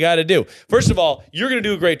you got to do. First of all, you're going to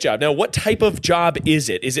do a great job. Now, what type of job is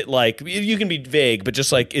it? Is it like, you can be vague, but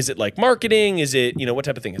just like, is it like marketing? Is it, what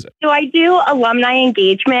type of thing is it? So I do alumni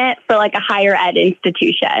engagement for like a higher ed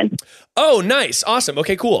institution. Oh, nice. Awesome.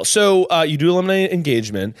 Okay, cool. So you do alumni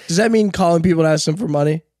engagement. Does that mean calling people to ask them for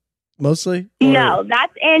money? Mostly? Or? No,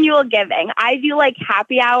 that's annual giving. I do like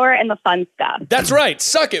happy hour and the fun stuff. That's right.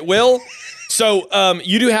 Suck it, Will. So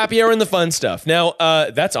you do happy hour and the fun stuff. Now,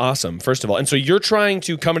 that's awesome, first of all. And so you're trying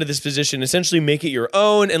to come into this position, essentially make it your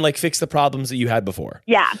own and like fix the problems that you had before.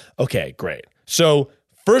 Yeah. Okay, great. So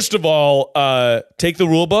first of all, take the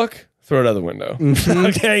rule book, throw it out the window. Mm-hmm.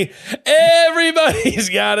 Okay? Everybody's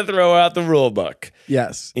got to throw out the rule book.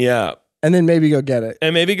 Yes. Yeah. And then maybe go get it.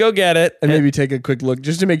 And maybe go get it. And maybe take a quick look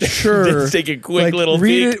just to make sure. Just take a quick little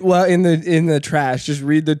read peek. it well in the trash. Just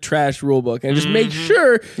read the trash rule book and just make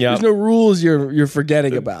sure Yep. there's no rules you're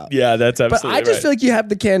forgetting about. Yeah, that's absolutely But I just right. feel like you have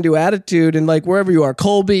the can-do attitude, and like wherever you are,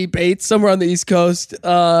 Colby, Bates, somewhere on the East Coast,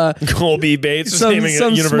 Colby Bates is naming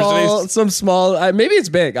universities. some small, maybe it's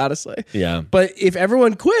big, honestly. Yeah. But if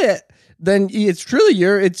everyone quit, then it's truly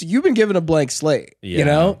you've been given a blank slate,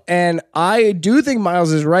 Yeah. And I do think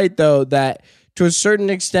Miles is right though that to a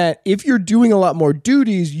certain extent, if you're doing a lot more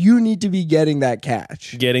duties, you need to be getting that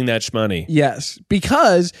cash. Getting that shmoney. Yes,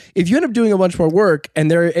 because if you end up doing a bunch more work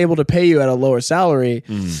and they're able to pay you at a lower salary,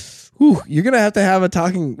 you're going to have a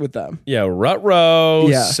talking with them. Yeah, ruh-roh.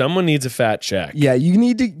 Yeah. Someone needs a fat check. Yeah, you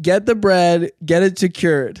need to get the bread, get it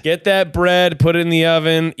secured. Get that bread, put it in the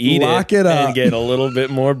oven, eat Lock it up. and get a little bit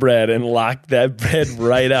more bread and lock that bread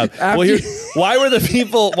right up. After- Why were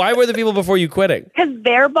the people before you quitting? Because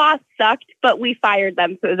their boss sucked, but we fired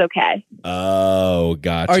them, so it was okay. Oh,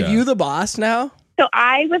 gotcha. Are you the boss now? So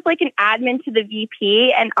I was like an admin to the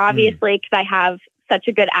VP, and obviously, because I have such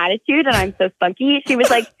a good attitude and I'm so spunky, she was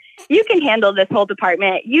like, you can handle this whole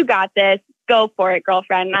department. You got this. Go for it,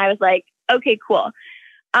 girlfriend. And I was like, okay, cool.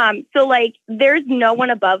 So like, there's no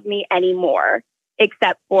one above me anymore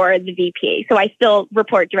except for the VP. So I still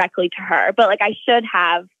report directly to her, but like I should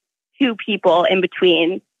have two people in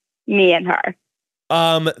between me and her.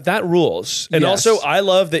 That rules. And Yes. also, I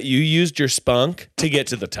love that you used your spunk to get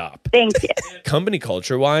to the top. Thank you. Company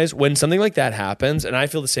culture wise, when something like that happens, and I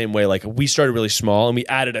feel the same way, like we started really small and we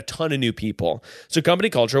added a ton of new people. So company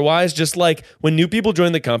culture wise, just like when new people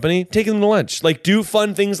join the company, take them to lunch, like do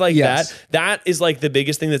fun things like Yes. that. That is like the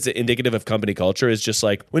biggest thing that's indicative of company culture is just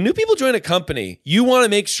like when new people join a company, you want to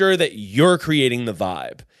make sure that you're creating the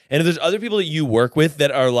vibe. And if there's other people that you work with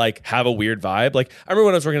that are like, have a weird vibe, like I remember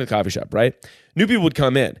when I was working at a coffee shop, right? New people would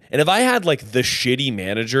come in. And if I had like the shitty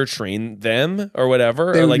manager train them or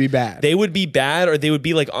whatever, They or would like, be bad. They would be bad or they would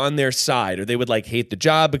be like on their side or they would like hate the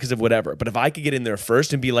job because of whatever. But if I could get in there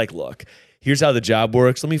first and be like, look, here's how the job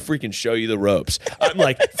works. Let me freaking show you the ropes. I'm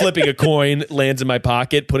like flipping a coin, lands in my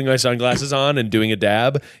pocket, putting my sunglasses on and doing a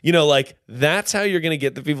dab. You know, like that's how you're going to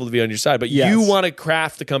get the people to be on your side. But Yes. you want to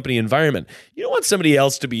craft the company environment. You don't want somebody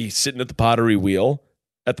else to be sitting at the pottery wheel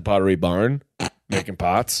at the pottery barn making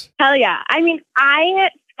pots. Hell yeah. I mean, I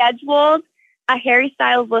scheduled a Harry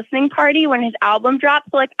Styles listening party when his album dropped.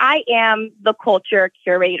 So like I am the culture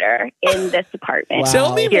curator in this department. Wow.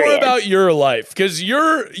 Tell me more Period. about your life because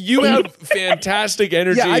you have fantastic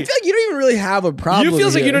energy. Yeah, I feel like you don't even really have a problem. You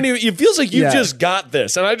feels like you here. don't even. It feels like you Yeah. just got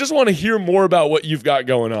this, and I just want to hear more about what you've got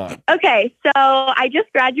going on. Okay, so I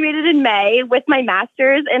just graduated in May with my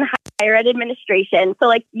master's in higher ed administration. So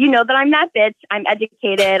like, you know that I'm that bitch. I'm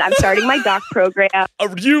educated. I'm starting my doc program.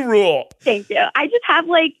 You rule. Thank you. I just have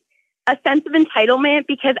like a sense of entitlement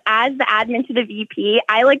because as the admin to the VP,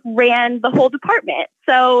 I like ran the whole department.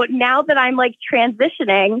 So now that I'm like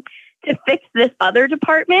transitioning to fix this other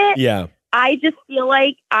department, Yeah. I just feel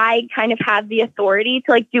like I kind of have the authority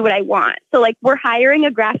to like do what I want. So like we're hiring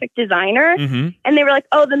a graphic designer and they were like,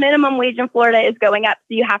 oh, the minimum wage in Florida is going up.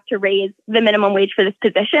 So you have to raise the minimum wage for this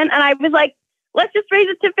position. And I was like, let's just raise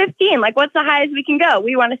it to 15. Like, what's the highest we can go?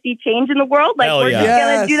 We want to see change in the world. Like, we're just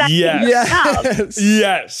going to do that.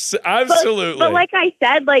 Yes, absolutely. But like I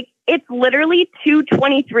said, like, it's literally 2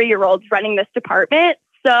 23-year-olds running this department.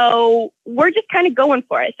 So we're just kind of going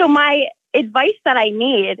for it. So my advice that I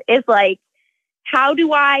need is like, how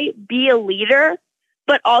do I be a leader,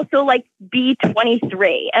 but also like be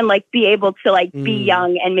 23 and like be able to like be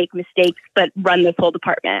young and make mistakes, but run this whole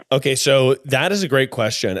department? Okay, so that is a great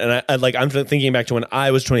question. And I'm thinking back to when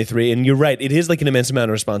I was 23, and you're right, it is like an immense amount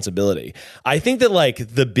of responsibility. I think that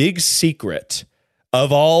like the big secret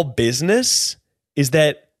of all business is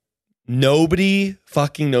that nobody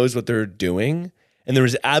fucking knows what they're doing. And there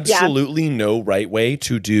is absolutely no right way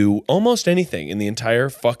to do almost anything in the entire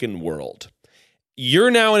fucking world.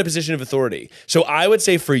 You're now in a position of authority. So I would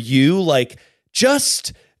say for you, like,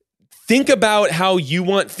 just think about how you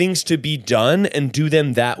want things to be done and do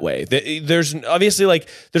them that way. There's obviously like,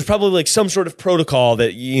 there's probably like some sort of protocol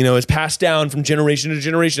that, you know, is passed down from generation to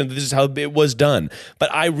generation. This is how it was done.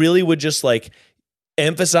 But I really would just like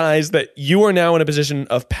emphasize that you are now in a position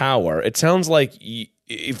of power. It sounds like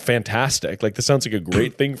fantastic. Like, this sounds like a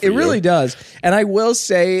great thing for you. It really does. And I will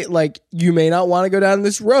say, like, you may not want to go down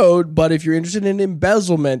this road, but if you're interested in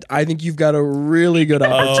embezzlement, I think you've got a really good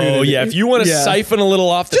opportunity. Oh, yeah. If you want to siphon a little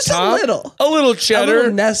off the just top. A little cheddar. A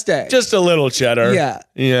little nest egg. Just a little cheddar. Yeah.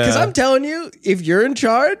 Yeah. Because I'm telling you, if you're in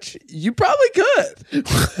charge, you probably could.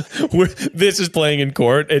 This is playing in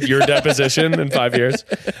court at your deposition in 5 years.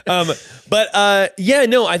 I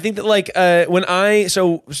think that like when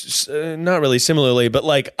not really similarly, but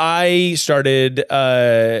like I started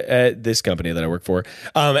at this company that I work for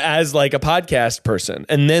as like a podcast person,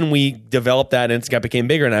 and then we developed that, and it became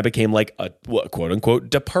bigger, and I became like a quote unquote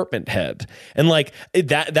department head, and like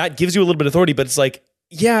that gives you a little bit of authority, but it's like,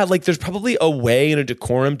 yeah, like there's probably a way and a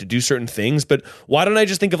decorum to do certain things, but why don't I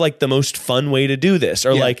just think of like the most fun way to do this?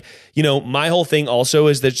 Or like, you know, my whole thing also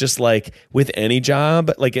is that just like with any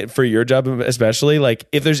job, like for your job especially, like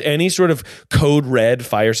if there's any sort of code red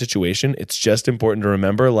fire situation, it's just important to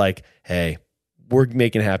remember like, hey, we're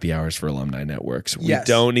making happy hours for alumni networks. We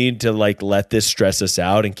don't need to like let this stress us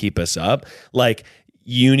out and keep us up. Like,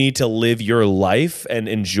 you need to live your life and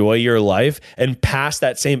enjoy your life and pass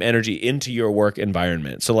that same energy into your work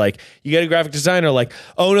environment. So like you get a graphic designer, like,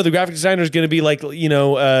 oh no, the graphic designer is going to be like, you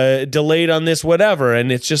know, delayed on this, whatever.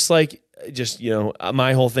 And it's just like, you know,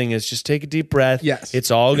 my whole thing is just take a deep breath. Yes. It's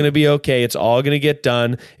all going to be okay. It's all going to get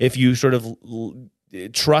done. If you sort of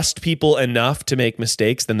trust people enough to make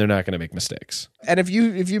mistakes, then they're not going to make mistakes. And if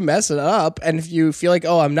you mess it up, and if you feel like,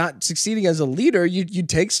 oh, I'm not succeeding as a leader, you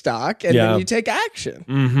take stock and then you take action.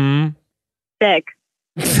 Mm-hmm. Sick.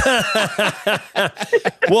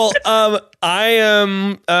 Well, I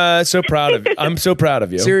am so proud of you. I'm so proud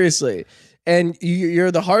of you. Seriously. And you're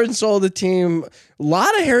the heart and soul of the team. A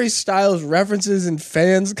lot of Harry Styles references and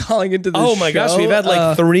fans calling into the show. Oh my gosh, we've had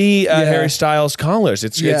like 3 Harry Styles callers.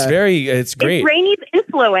 It's great. It's Rainy's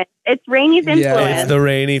influence. It's It's the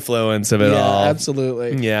rainy influence of it all.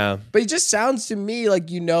 Absolutely. Yeah. But it just sounds to me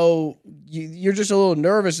like, you know, you're just a little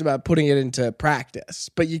nervous about putting it into practice,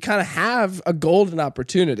 but you kind of have a golden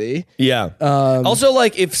opportunity. Yeah. Also,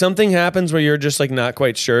 like if something happens where you're just like not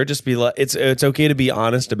quite sure, just be like, it's okay to be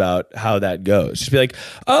honest about how that goes. Just be like,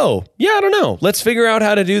 oh yeah, I don't know. Let's figure out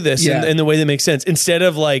how to do this in the way that makes sense. Instead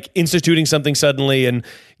of like instituting something suddenly and,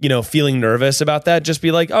 you know, feeling nervous about that, just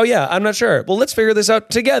be like, oh yeah, I'm not sure. Well, let's figure this out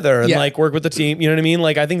together and like work with the team. You know what I mean?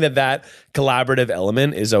 Like, I think that collaborative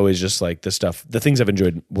element is always just like the things I've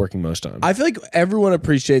enjoyed working most on. I feel like everyone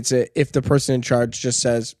appreciates it if the person in charge just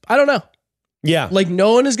says, I don't know. Yeah. Like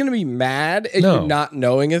no one is going to be mad at you not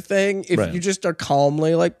knowing a thing if you just are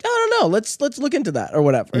calmly like, I don't know, let's look into that or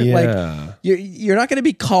whatever. Yeah. Like you're not going to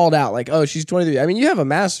be called out like, oh, she's 23. I mean, you have a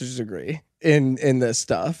master's degree in this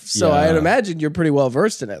stuff. So I'd imagine you're pretty well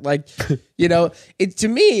versed in it. Like, you know, to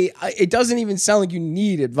me, it doesn't even sound like you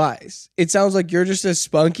need advice. It sounds like you're just a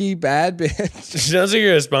spunky bad bitch. It sounds like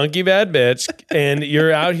you're a spunky bad bitch and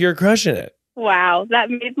you're out here crushing it. Wow, that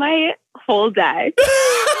made my whole day.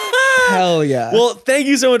 Hell yeah. Well, thank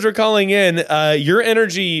you so much for calling in. Your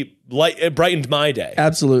energy brightened my day.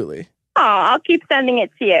 Absolutely. Oh, I'll keep sending it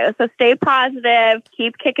to you. So stay positive,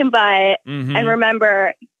 keep kicking butt, and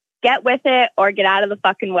remember, get with it or get out of the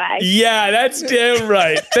fucking way. Yeah, that's damn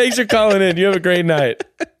right. Thanks for calling in. You have a great night.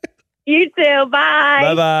 You too. Bye.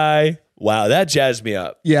 Bye-bye. Wow, that jazzed me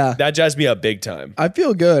up. Yeah. That jazzed me up big time. I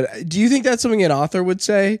feel good. Do you think that's something an author would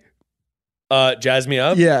say? Jazz me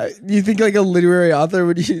up. Yeah, you think like a literary author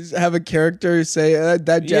would have a character say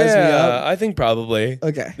that jazz me up? I think probably.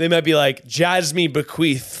 Okay. They might be like, jazz me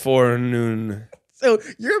bequeath for noon. So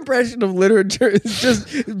your impression of literature is just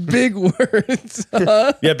big words.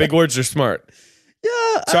 Yeah, big words are smart.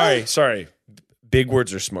 Yeah. Sorry. Big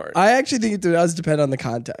words are smart. I actually think it does depend on the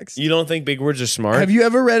context. You don't think big words are smart? Have you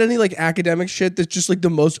ever read any like academic shit that's just like the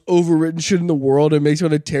most overwritten shit in the world and makes you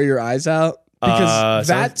want to tear your eyes out? Because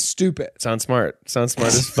that's stupid. Sounds smart. Sounds smart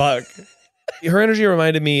as fuck. Her energy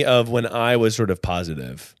reminded me of when I was sort of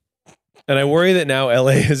positive. And I worry that now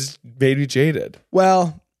LA has made me jaded.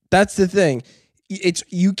 Well, that's the thing.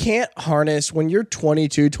 You can't harness when you're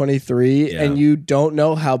 22, 23 and you don't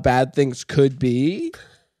know how bad things could be.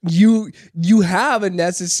 You have a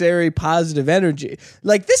necessary positive energy.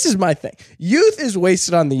 Like, this is my thing. Youth is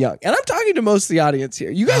wasted on the young. And I'm talking to most of the audience here.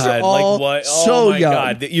 You guys are all so young.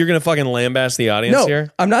 God. You're going to fucking lambaste the audience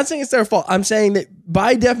here? I'm not saying it's their fault. I'm saying that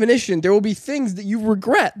by definition, there will be things that you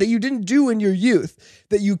regret that you didn't do in your youth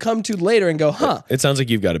that you come to later and go, huh. It sounds like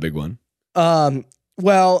you've got a big one.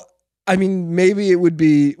 Well, I mean, maybe it would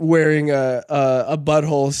be wearing a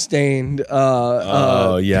butthole stained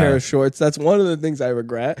pair of shorts. That's one of the things I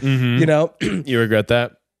regret. Mm-hmm. You know, you regret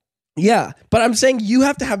that? Yeah, but I'm saying you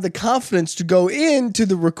have to have the confidence to go into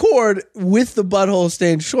the record with the butthole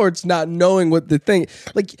stained shorts, not knowing what the thing.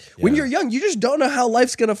 Like when you're young, you just don't know how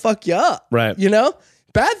life's gonna fuck you up. Right? You know,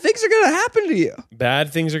 bad things are gonna happen to you.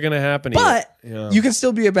 Bad things are gonna happen to you. But you can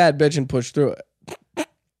still be a bad bitch and push through it.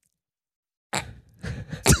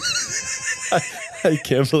 I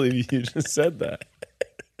can't believe you just said that.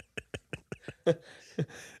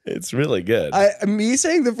 It's really good. Me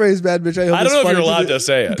saying the phrase "bad bitch," I don't know if you're allowed to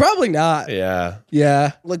say it. Probably not. Yeah.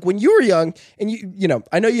 Yeah. Like when you were young, and you know,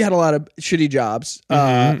 I know you had a lot of shitty jobs.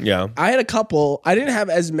 Yeah. I had a couple. I didn't have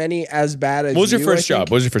as many as bad as. What was your first job?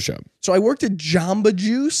 What was your first job? So I worked at Jamba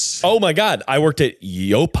Juice. Oh my God! I worked at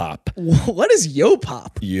Yo Pop. What is Yo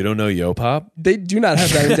Pop? You don't know Yo Pop? They do not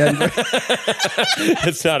have that in Denver.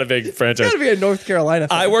 It's not a big franchise. It's got to be a North Carolina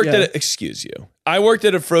thing. I worked I worked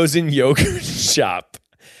at a frozen yogurt shop.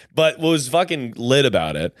 But what was fucking lit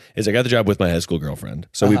about it is I got the job with my high school girlfriend.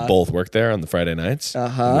 So we both worked there on the Friday nights.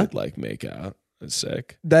 We'd like make out. It's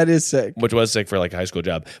sick. That is sick. Which was sick for like a high school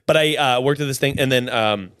job. But I worked at this thing and then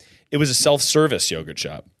it was a self-service yogurt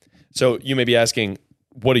shop. So you may be asking,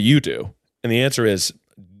 what do you do? And the answer is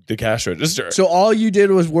the cash register. So all you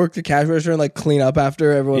did was work the cash register and like clean up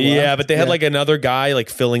after everyone left? Yeah, but they had like another guy like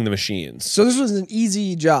filling the machines. So this was an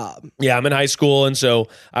easy job. Yeah, I'm in high school, and so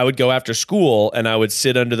I would go after school, and I would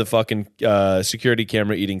sit under the fucking security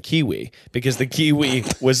camera eating kiwi because the kiwi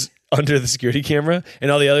was under the security camera, and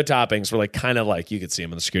all the other toppings were like kind of like you could see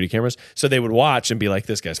them on the security cameras. So they would watch and be like,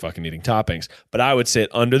 "This guy's fucking eating toppings." But I would sit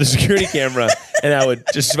under the security camera, and I would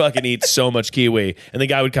just fucking eat so much kiwi. And the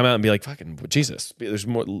guy would come out and be like, "Fucking Jesus, there's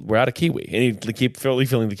more. We're out of kiwi." And he'd keep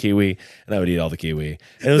filling the kiwi, and I would eat all the kiwi.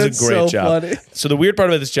 And it was a great job. Funny. So the weird part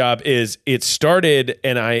about this job is it started,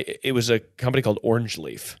 and it was a company called Orange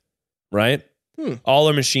Leaf, right? All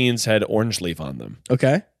our machines had Orange Leaf on them.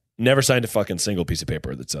 Okay. Never signed a fucking single piece of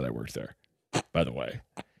paper that said I worked there, by the way.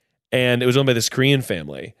 And it was owned by this Korean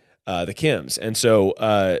family, the Kims. And so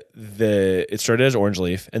it started as Orange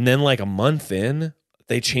Leaf. And then like a month in,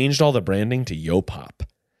 they changed all the branding to Yo Pop.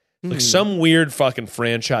 Like some weird fucking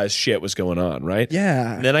franchise shit was going on, right?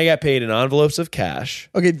 Yeah. And then I got paid in envelopes of cash.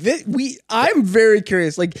 Okay, I'm very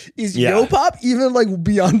curious. Like, is Yo Pop even like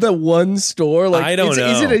beyond the one store? Like, I don't know.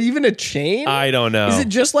 Is it even a chain? I don't know. Is it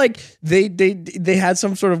just like they had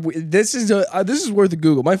some sort of this is worth a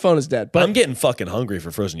Google. My phone is dead. But I'm getting fucking hungry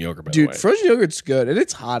for frozen yogurt. By the way, dude, frozen yogurt's good, and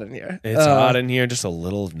it's hot in here. It's hot in here, just a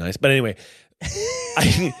little nice. But anyway.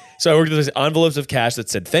 So I worked with these envelopes of cash that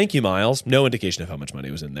said, "Thank you, Miles." No indication of how much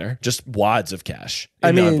money was in there. Just wads of cash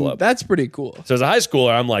in the envelope. That's pretty cool. So as a high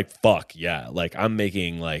schooler, I'm like, fuck, yeah. Like I'm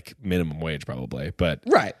making like minimum wage probably. But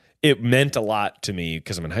right. It meant a lot to me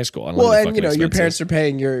because I'm in high school. Well, and you know, your parents are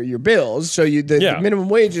paying your bills. So the minimum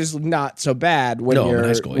wage is not so bad when you're in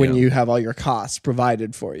high school, when you have all your costs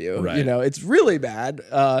provided for you. Right. You know, it's really bad.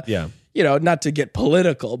 Yeah. You know, not to get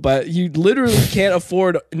political, but you literally can't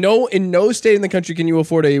afford in no state in the country can you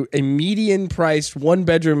afford a median priced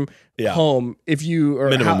 1-bedroom home if you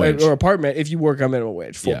or apartment if you work on minimum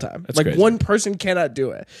wage full time. Like crazy. One person cannot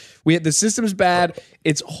do it. The system's bad.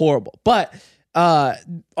 It's horrible. But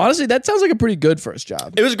honestly, that sounds like a pretty good first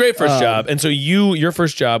job. It was a great first job. And so your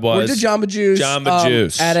first job was worked at Jamba Juice. Jamba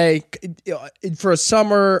Juice at for a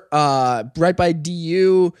summer right by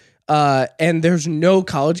DU. and there's no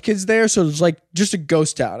college kids there, so it's like just a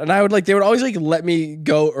ghost town. And they would always like let me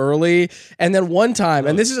go early. And then one time,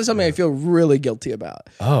 and this is something I feel really guilty about.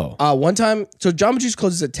 One time, so Jamba Juice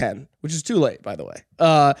closes at 10, which is too late, by the way.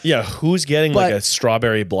 Yeah, who's getting like a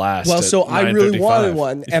strawberry blast? Well, so I really wanted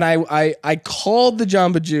one, and I called the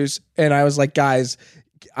Jamba Juice, and I was like, guys,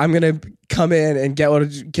 I'm gonna come in and get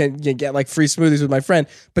get like free smoothies with my friend.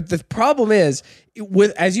 But the problem is,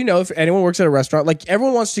 as you know, if anyone works at a restaurant, like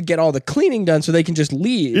everyone wants to get all the cleaning done so they can just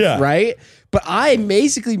leave, right? But I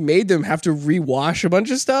basically made them have to rewash a bunch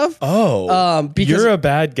of stuff. Because you're a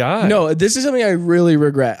bad guy. No, this is something I really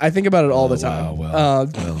regret. I think about it all the time. Well,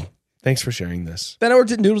 thanks for sharing this. Then I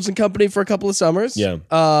worked at Noodles and Company for a couple of summers. Yeah.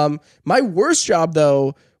 My worst job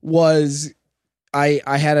though was I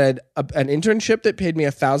had an internship that paid me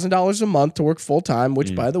 $1,000 a month to work full time,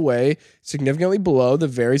 which, by the way, significantly below the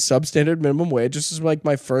very substandard minimum wage. This is like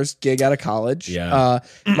my first gig out of college. Yeah.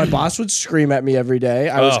 My boss would scream at me every day.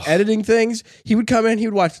 I was editing things. He would come in. He'd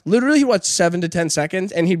watch 7 to 10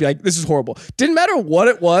 seconds, and he'd be like, "This is horrible." Didn't matter what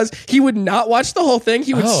it was. He would not watch the whole thing.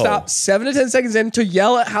 He would stop 7 to 10 seconds in to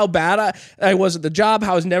yell at how bad I was at the job,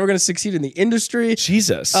 how I was never going to succeed in the industry.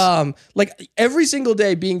 Jesus. Like every single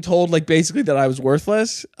day being told like basically that I was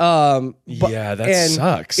worthless. That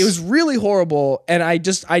sucks. It was really horrible, and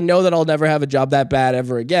I know that I'll never have a job that bad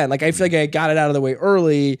ever again. Like I feel like I got it out of the way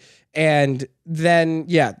early, and then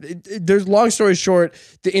there's long story short,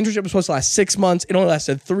 the internship was supposed to last 6 months. It only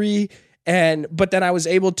lasted 3. But then I was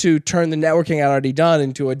able to turn the networking I'd already done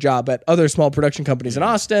into a job at other small production companies in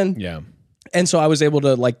Austin. Yeah. And so I was able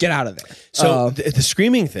to like get out of there. So the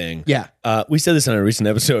screaming thing. Yeah. We said this on a recent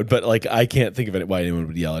episode, but like I can't think of it why anyone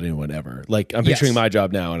would yell at anyone ever. Like I'm picturing my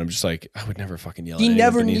job now, and I'm just like, I would never fucking yell. He at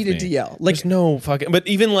never anyone needed me. to yell. Like there's no fucking. But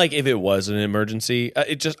even like if it was an emergency,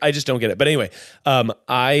 I just don't get it. But anyway, so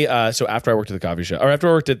after I worked at the coffee shop, or after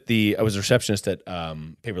I worked at I was a receptionist at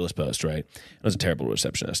Paperless Post, right? I was a terrible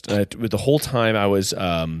receptionist. With the whole time I was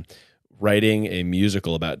writing a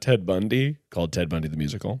musical about Ted Bundy called Ted Bundy the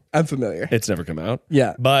Musical. I'm familiar. It's never come out.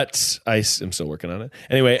 Yeah. But I'm still working on it.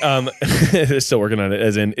 Anyway, still working on it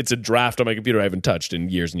as in it's a draft on my computer I haven't touched in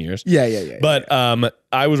years and years. Yeah. But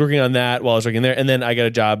I was working on that while I was working there. And then I got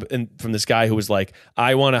a job from this guy who was like,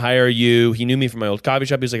 I want to hire you. He knew me from my old coffee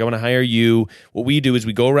shop. He was like, I want to hire you. What we do is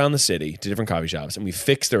we go around the city to different coffee shops and we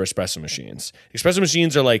fix their espresso machines. Espresso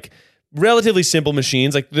machines are like relatively simple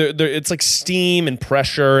machines, like it's like steam and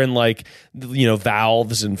pressure and like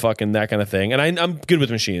valves and fucking that kind of thing. And I'm good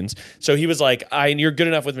with machines, so he was like, "You're good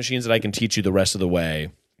enough with machines that I can teach you the rest of the way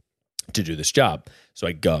to do this job." So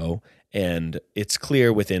I go, and it's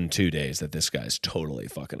clear within 2 days that this guy's totally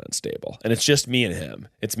fucking unstable, and it's just me and him.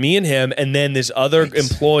 It's me and him, and then this other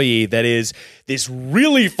employee that is this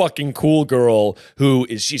really fucking cool girl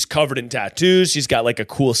she's covered in tattoos. She's got like a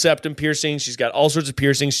cool septum piercing. She's got all sorts of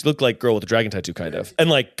piercings. She looked like a girl with a dragon tattoo kind of, and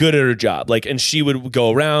like good at her job. Like, and she would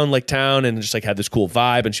go around like town and just like had this cool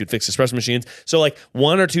vibe, and she would fix espresso machines. So like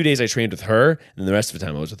 1 or 2 days I trained with her, and then the rest of the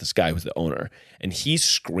time I was with this guy who's the owner, and he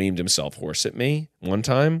screamed himself hoarse at me one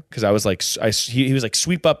time because I was like, he was like,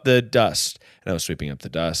 sweep up the dust, and I was sweeping up the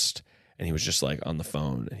dust. And he was just like on the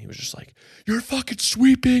phone, and he was just like, "You're fucking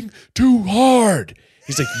sweeping too hard."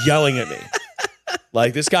 He's like yelling at me.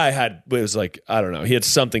 Like this guy was like, I don't know, he had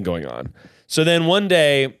something going on. So then one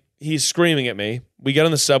day he's screaming at me. We get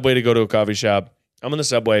on the subway to go to a coffee shop. I'm on the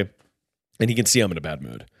subway, and he can see I'm in a bad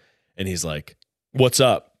mood. And he's like, "What's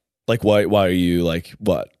up? Like, why are you like,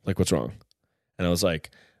 what? Like, what's wrong?" And I was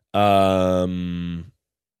like,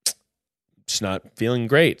 just not feeling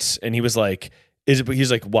great. And he was like,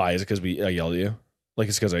 he's like, "Why? Is it because I yelled at you? Like,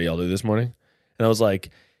 it's because I yelled at you this morning?" And I was like,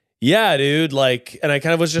 "Yeah, dude." Like, and I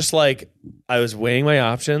kind of was just like, I was weighing my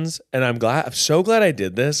options, and I'm so glad I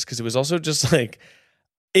did this, because it was also just like,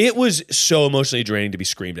 it was so emotionally draining to be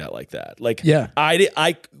screamed at like that. Like, yeah,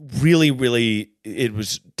 I really, it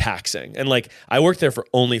was taxing. And like, I worked there for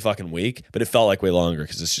only fucking a week, but it felt like way longer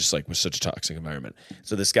because it's just like was such a toxic environment.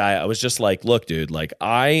 So this guy, I was just like, "Look, dude, like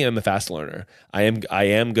I am a fast learner. I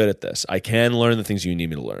am good at this. I can learn the things you need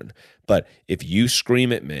me to learn. But if you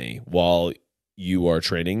scream at me while you are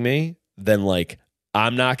training me, then like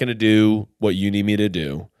I'm not going to do what you need me to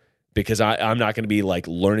do, because I'm not going to be like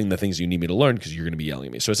learning the things you need me to learn because you're going to be yelling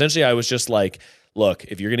at me." So essentially I was just like, "Look,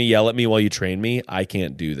 if you're going to yell at me while you train me, I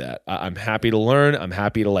can't do that. I'm happy to learn. I'm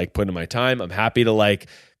happy to like put in my time. I'm happy to like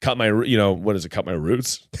cut my, what is it? Cut my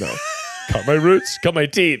roots? No, cut my roots, cut my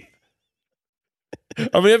teeth.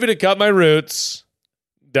 I'm happy to cut my roots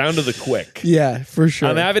down to the quick." Yeah, for sure.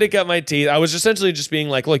 I'm happy to cut my teeth. I was essentially just being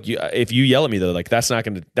like, "Look, if you yell at me though, like that's not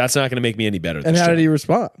going to make me any better." And how did he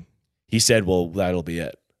respond? He said, "Well, that'll be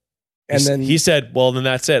it." And then he said, well, then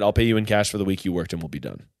that's it. I'll pay you in cash for the week you worked and we'll be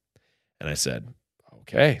done. And I said,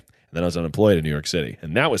 okay. And then I was unemployed in New York City.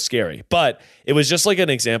 And that was scary. But it was just like an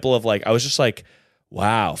example of like, I was just like,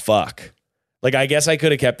 wow, fuck. Like, I guess I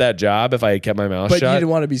could have kept that job if I had kept my mouth but shut. you didn't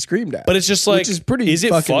want to be screamed at. But it's just like, which is pretty is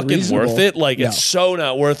it fucking reasonable. worth it? Like, No. it's so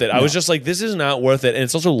not worth it. I was just like, this is not worth it. And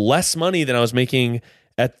it's also less money than I was making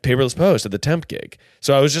at Paperless Post at the temp gig.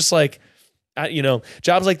 So I was just like,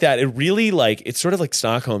 jobs like that, it really like, it's sort of like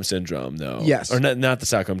Stockholm syndrome though. Yes. Or not the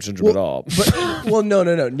Stockholm syndrome at all. But well, no,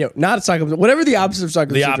 not Stockholm. Whatever the opposite of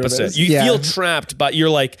Stockholm The syndrome opposite. is. You Yeah. feel trapped, but you're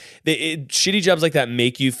like, shitty jobs like that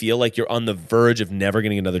make you feel like you're on the verge of never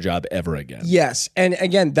getting another job ever again. Yes, and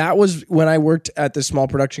again, that was when I worked at the small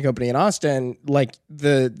production company in Austin. Like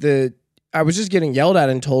I was just getting yelled at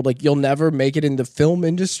and told like you'll never make it in the film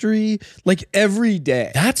industry like every day.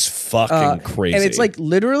 That's fucking crazy. And it's like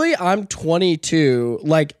literally I'm 22,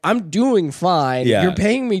 like I'm doing fine. Yeah. You're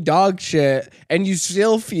paying me dog shit and you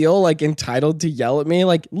still feel like entitled to yell at me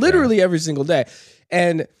like literally every single day.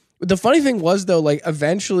 And the funny thing was though, like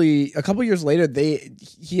eventually a couple years later,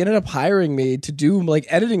 he ended up hiring me to do like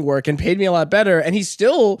editing work and paid me a lot better. And he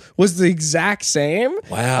still was the exact same.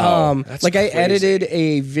 Wow. That's like crazy. I edited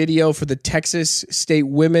a video for the Texas State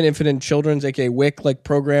Women, Infant and Children's, aka WIC, like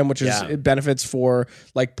program, which is it benefits for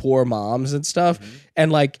like poor moms and stuff.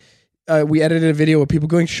 And like we edited a video of people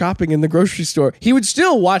going shopping in the grocery store. He would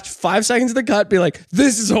still watch 5 seconds of the cut, be like,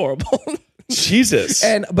 "This is horrible." Jesus.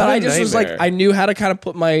 But I just was like, I knew how to kind of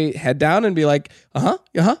put my head down and be like,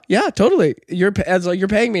 yeah, totally. You're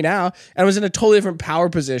paying me now. And I was in a totally different power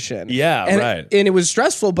position. Yeah, right. And it was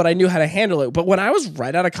stressful, but I knew how to handle it. But when I was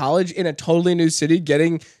right out of college in a totally new city,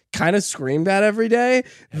 getting kind of screamed at every day,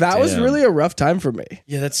 that was really a rough time for me.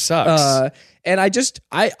 Yeah, that sucks. And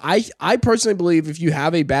I personally believe if you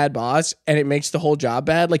have a bad boss and it makes the whole job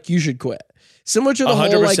bad, like you should quit. Similar to the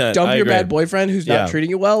whole like 100%, dump I your agree. bad boyfriend who's not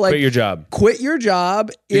treating you well. Like quit your job. Quit your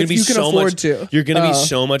job if you can afford to. You're going to be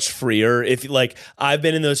so much freer. If like I've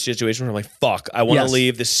been in those situations where I'm like, fuck, I want to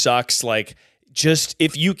leave. This sucks. Like just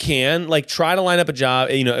if you can, like try to line up a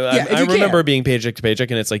job. You know, I remember being paycheck to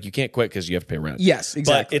paycheck, and it's like you can't quit because you have to pay rent. Yes,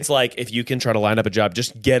 exactly. But it's like if you can try to line up a job,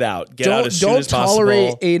 just get out. Get out as soon as possible. Don't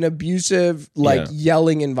tolerate an abusive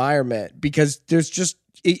yelling environment because there's just.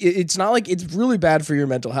 It's not like it's really bad for your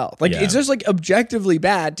mental health. Like it's just like objectively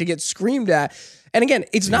bad to get screamed at. And again,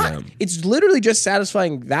 it's not. It's literally just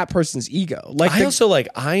satisfying that person's ego. Like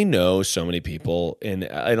I know so many people in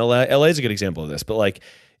LA. LA is a good example of this. But like,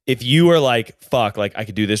 if you are like, fuck, like I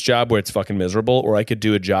could do this job where it's fucking miserable, or I could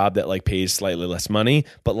do a job that like pays slightly less money,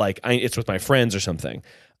 but like it's with my friends or something.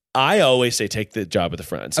 I always say take the job with the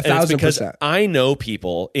friends. 1,000%. And it's because I know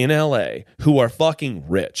people in LA who are fucking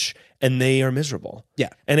rich and they are miserable. Yeah.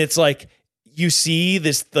 And it's like you see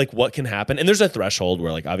this like what can happen. And there's a threshold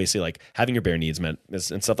where like obviously like having your bare needs met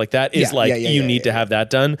and stuff like that is you need to have that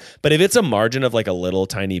done. But if it's a margin of like a little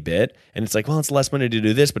tiny bit and it's like, well, it's less money to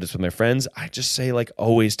do this, but it's with my friends, I just say like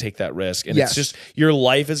always take that risk. And it's just your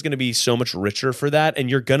life is going to be so much richer for that and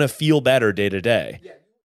you're going to feel better day to day.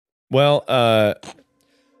 Well,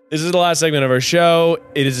 this is the last segment of our show.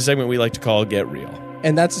 It is a segment we like to call Get Real.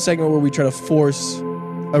 And that's a segment where we try to force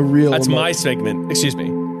a real That's my segment. Excuse me.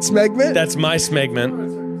 Smegment? That's my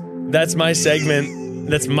segment. That's my segment.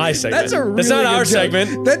 That's my segment. That's a really That's not good our joke.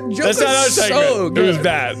 segment. That joke That's not our is so segment. It was good.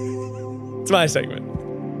 bad. It's my segment.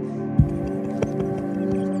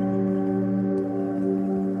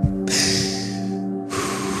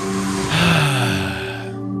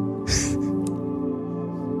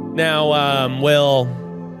 Now, Will,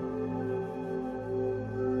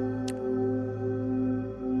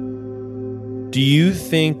 do you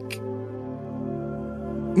think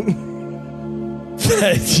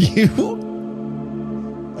that you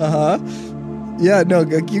Yeah, no,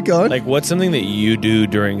 keep going. like what's something that you do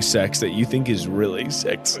during sex that you think is really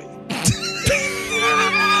sexy?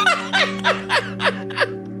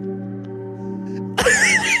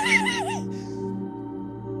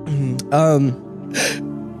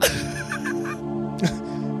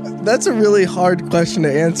 That's a really hard question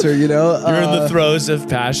to answer, you know? You're in the throes of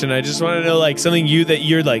passion. I just want to know like something that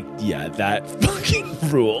you're like, yeah, that fucking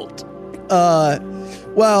ruled.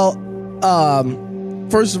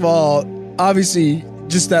 First of all, obviously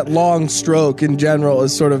just that long stroke in general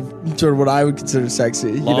is sort of what I would consider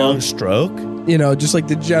sexy. You know? Stroke? You know, just like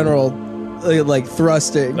the general like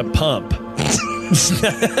thrusting. The pump.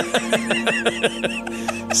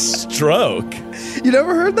 Stroke. You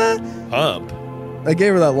never heard that? Pump. I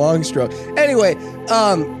gave her that long stroke. Anyway,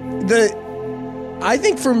 I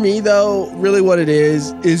think for me though, really what it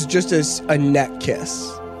is just a neck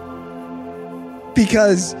kiss.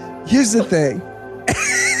 Because here's the thing.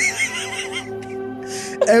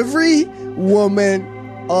 Every woman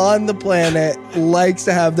on the planet likes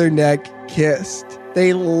to have their neck kissed.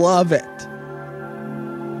 They love it.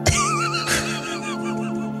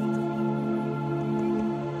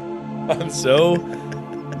 I'm so...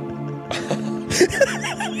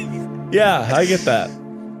 Yeah, I get that.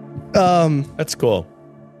 That's cool.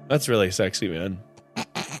 That's really sexy, man.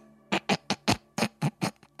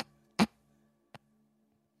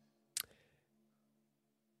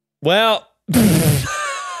 Well,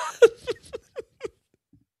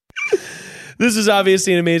 this is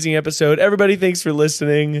obviously an amazing episode. Everybody, thanks for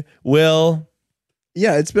listening. Will.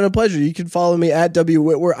 Yeah, it's been a pleasure. You can follow me at W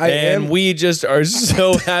Whitwer. We just are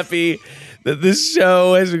so happy that this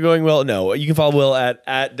show has been going well. No, you can follow Will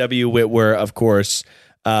at W Whitwer, of course.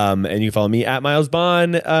 And you can follow me at Miles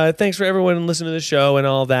Bond. Thanks for everyone listening to the show and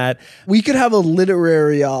all that. We could have a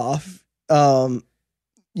literary off.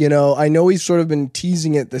 You know, I know we've sort of been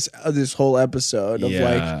teasing it this whole episode of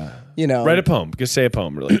write a poem. Just say a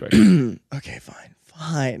poem really quick. Okay, fine.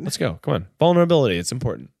 Let's go. Come on. Vulnerability. It's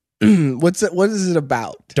important. What is it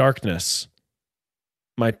about? Darkness.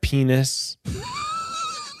 My penis.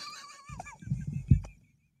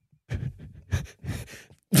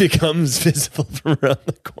 Becomes visible from around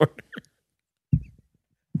the corner.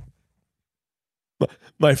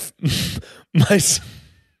 My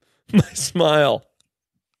smile.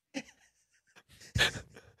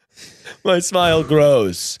 My smile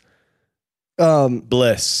grows.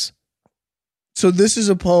 Bliss. So this is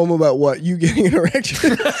a poem about what? You getting an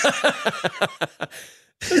erection?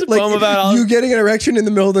 It's a poem about you getting an erection in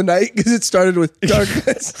the middle of the night because it started with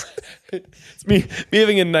darkness. It's me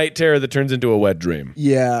having a night terror that turns into a wet dream.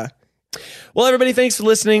 Yeah. Well, everybody, thanks for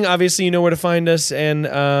listening. Obviously, you know where to find us,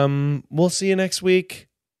 and we'll see you next week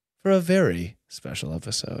for a very special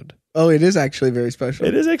episode. Oh, it is actually very special.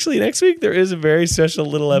 It is actually next week. There is a very special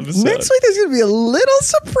little episode. Next week, there's going to be a little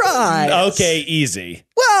surprise. Okay, easy.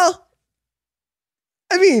 Well,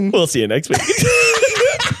 I mean, we'll see you next week.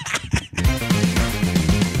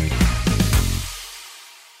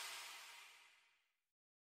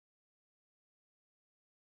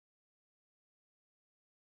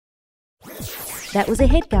 That was a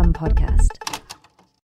HeadGum podcast.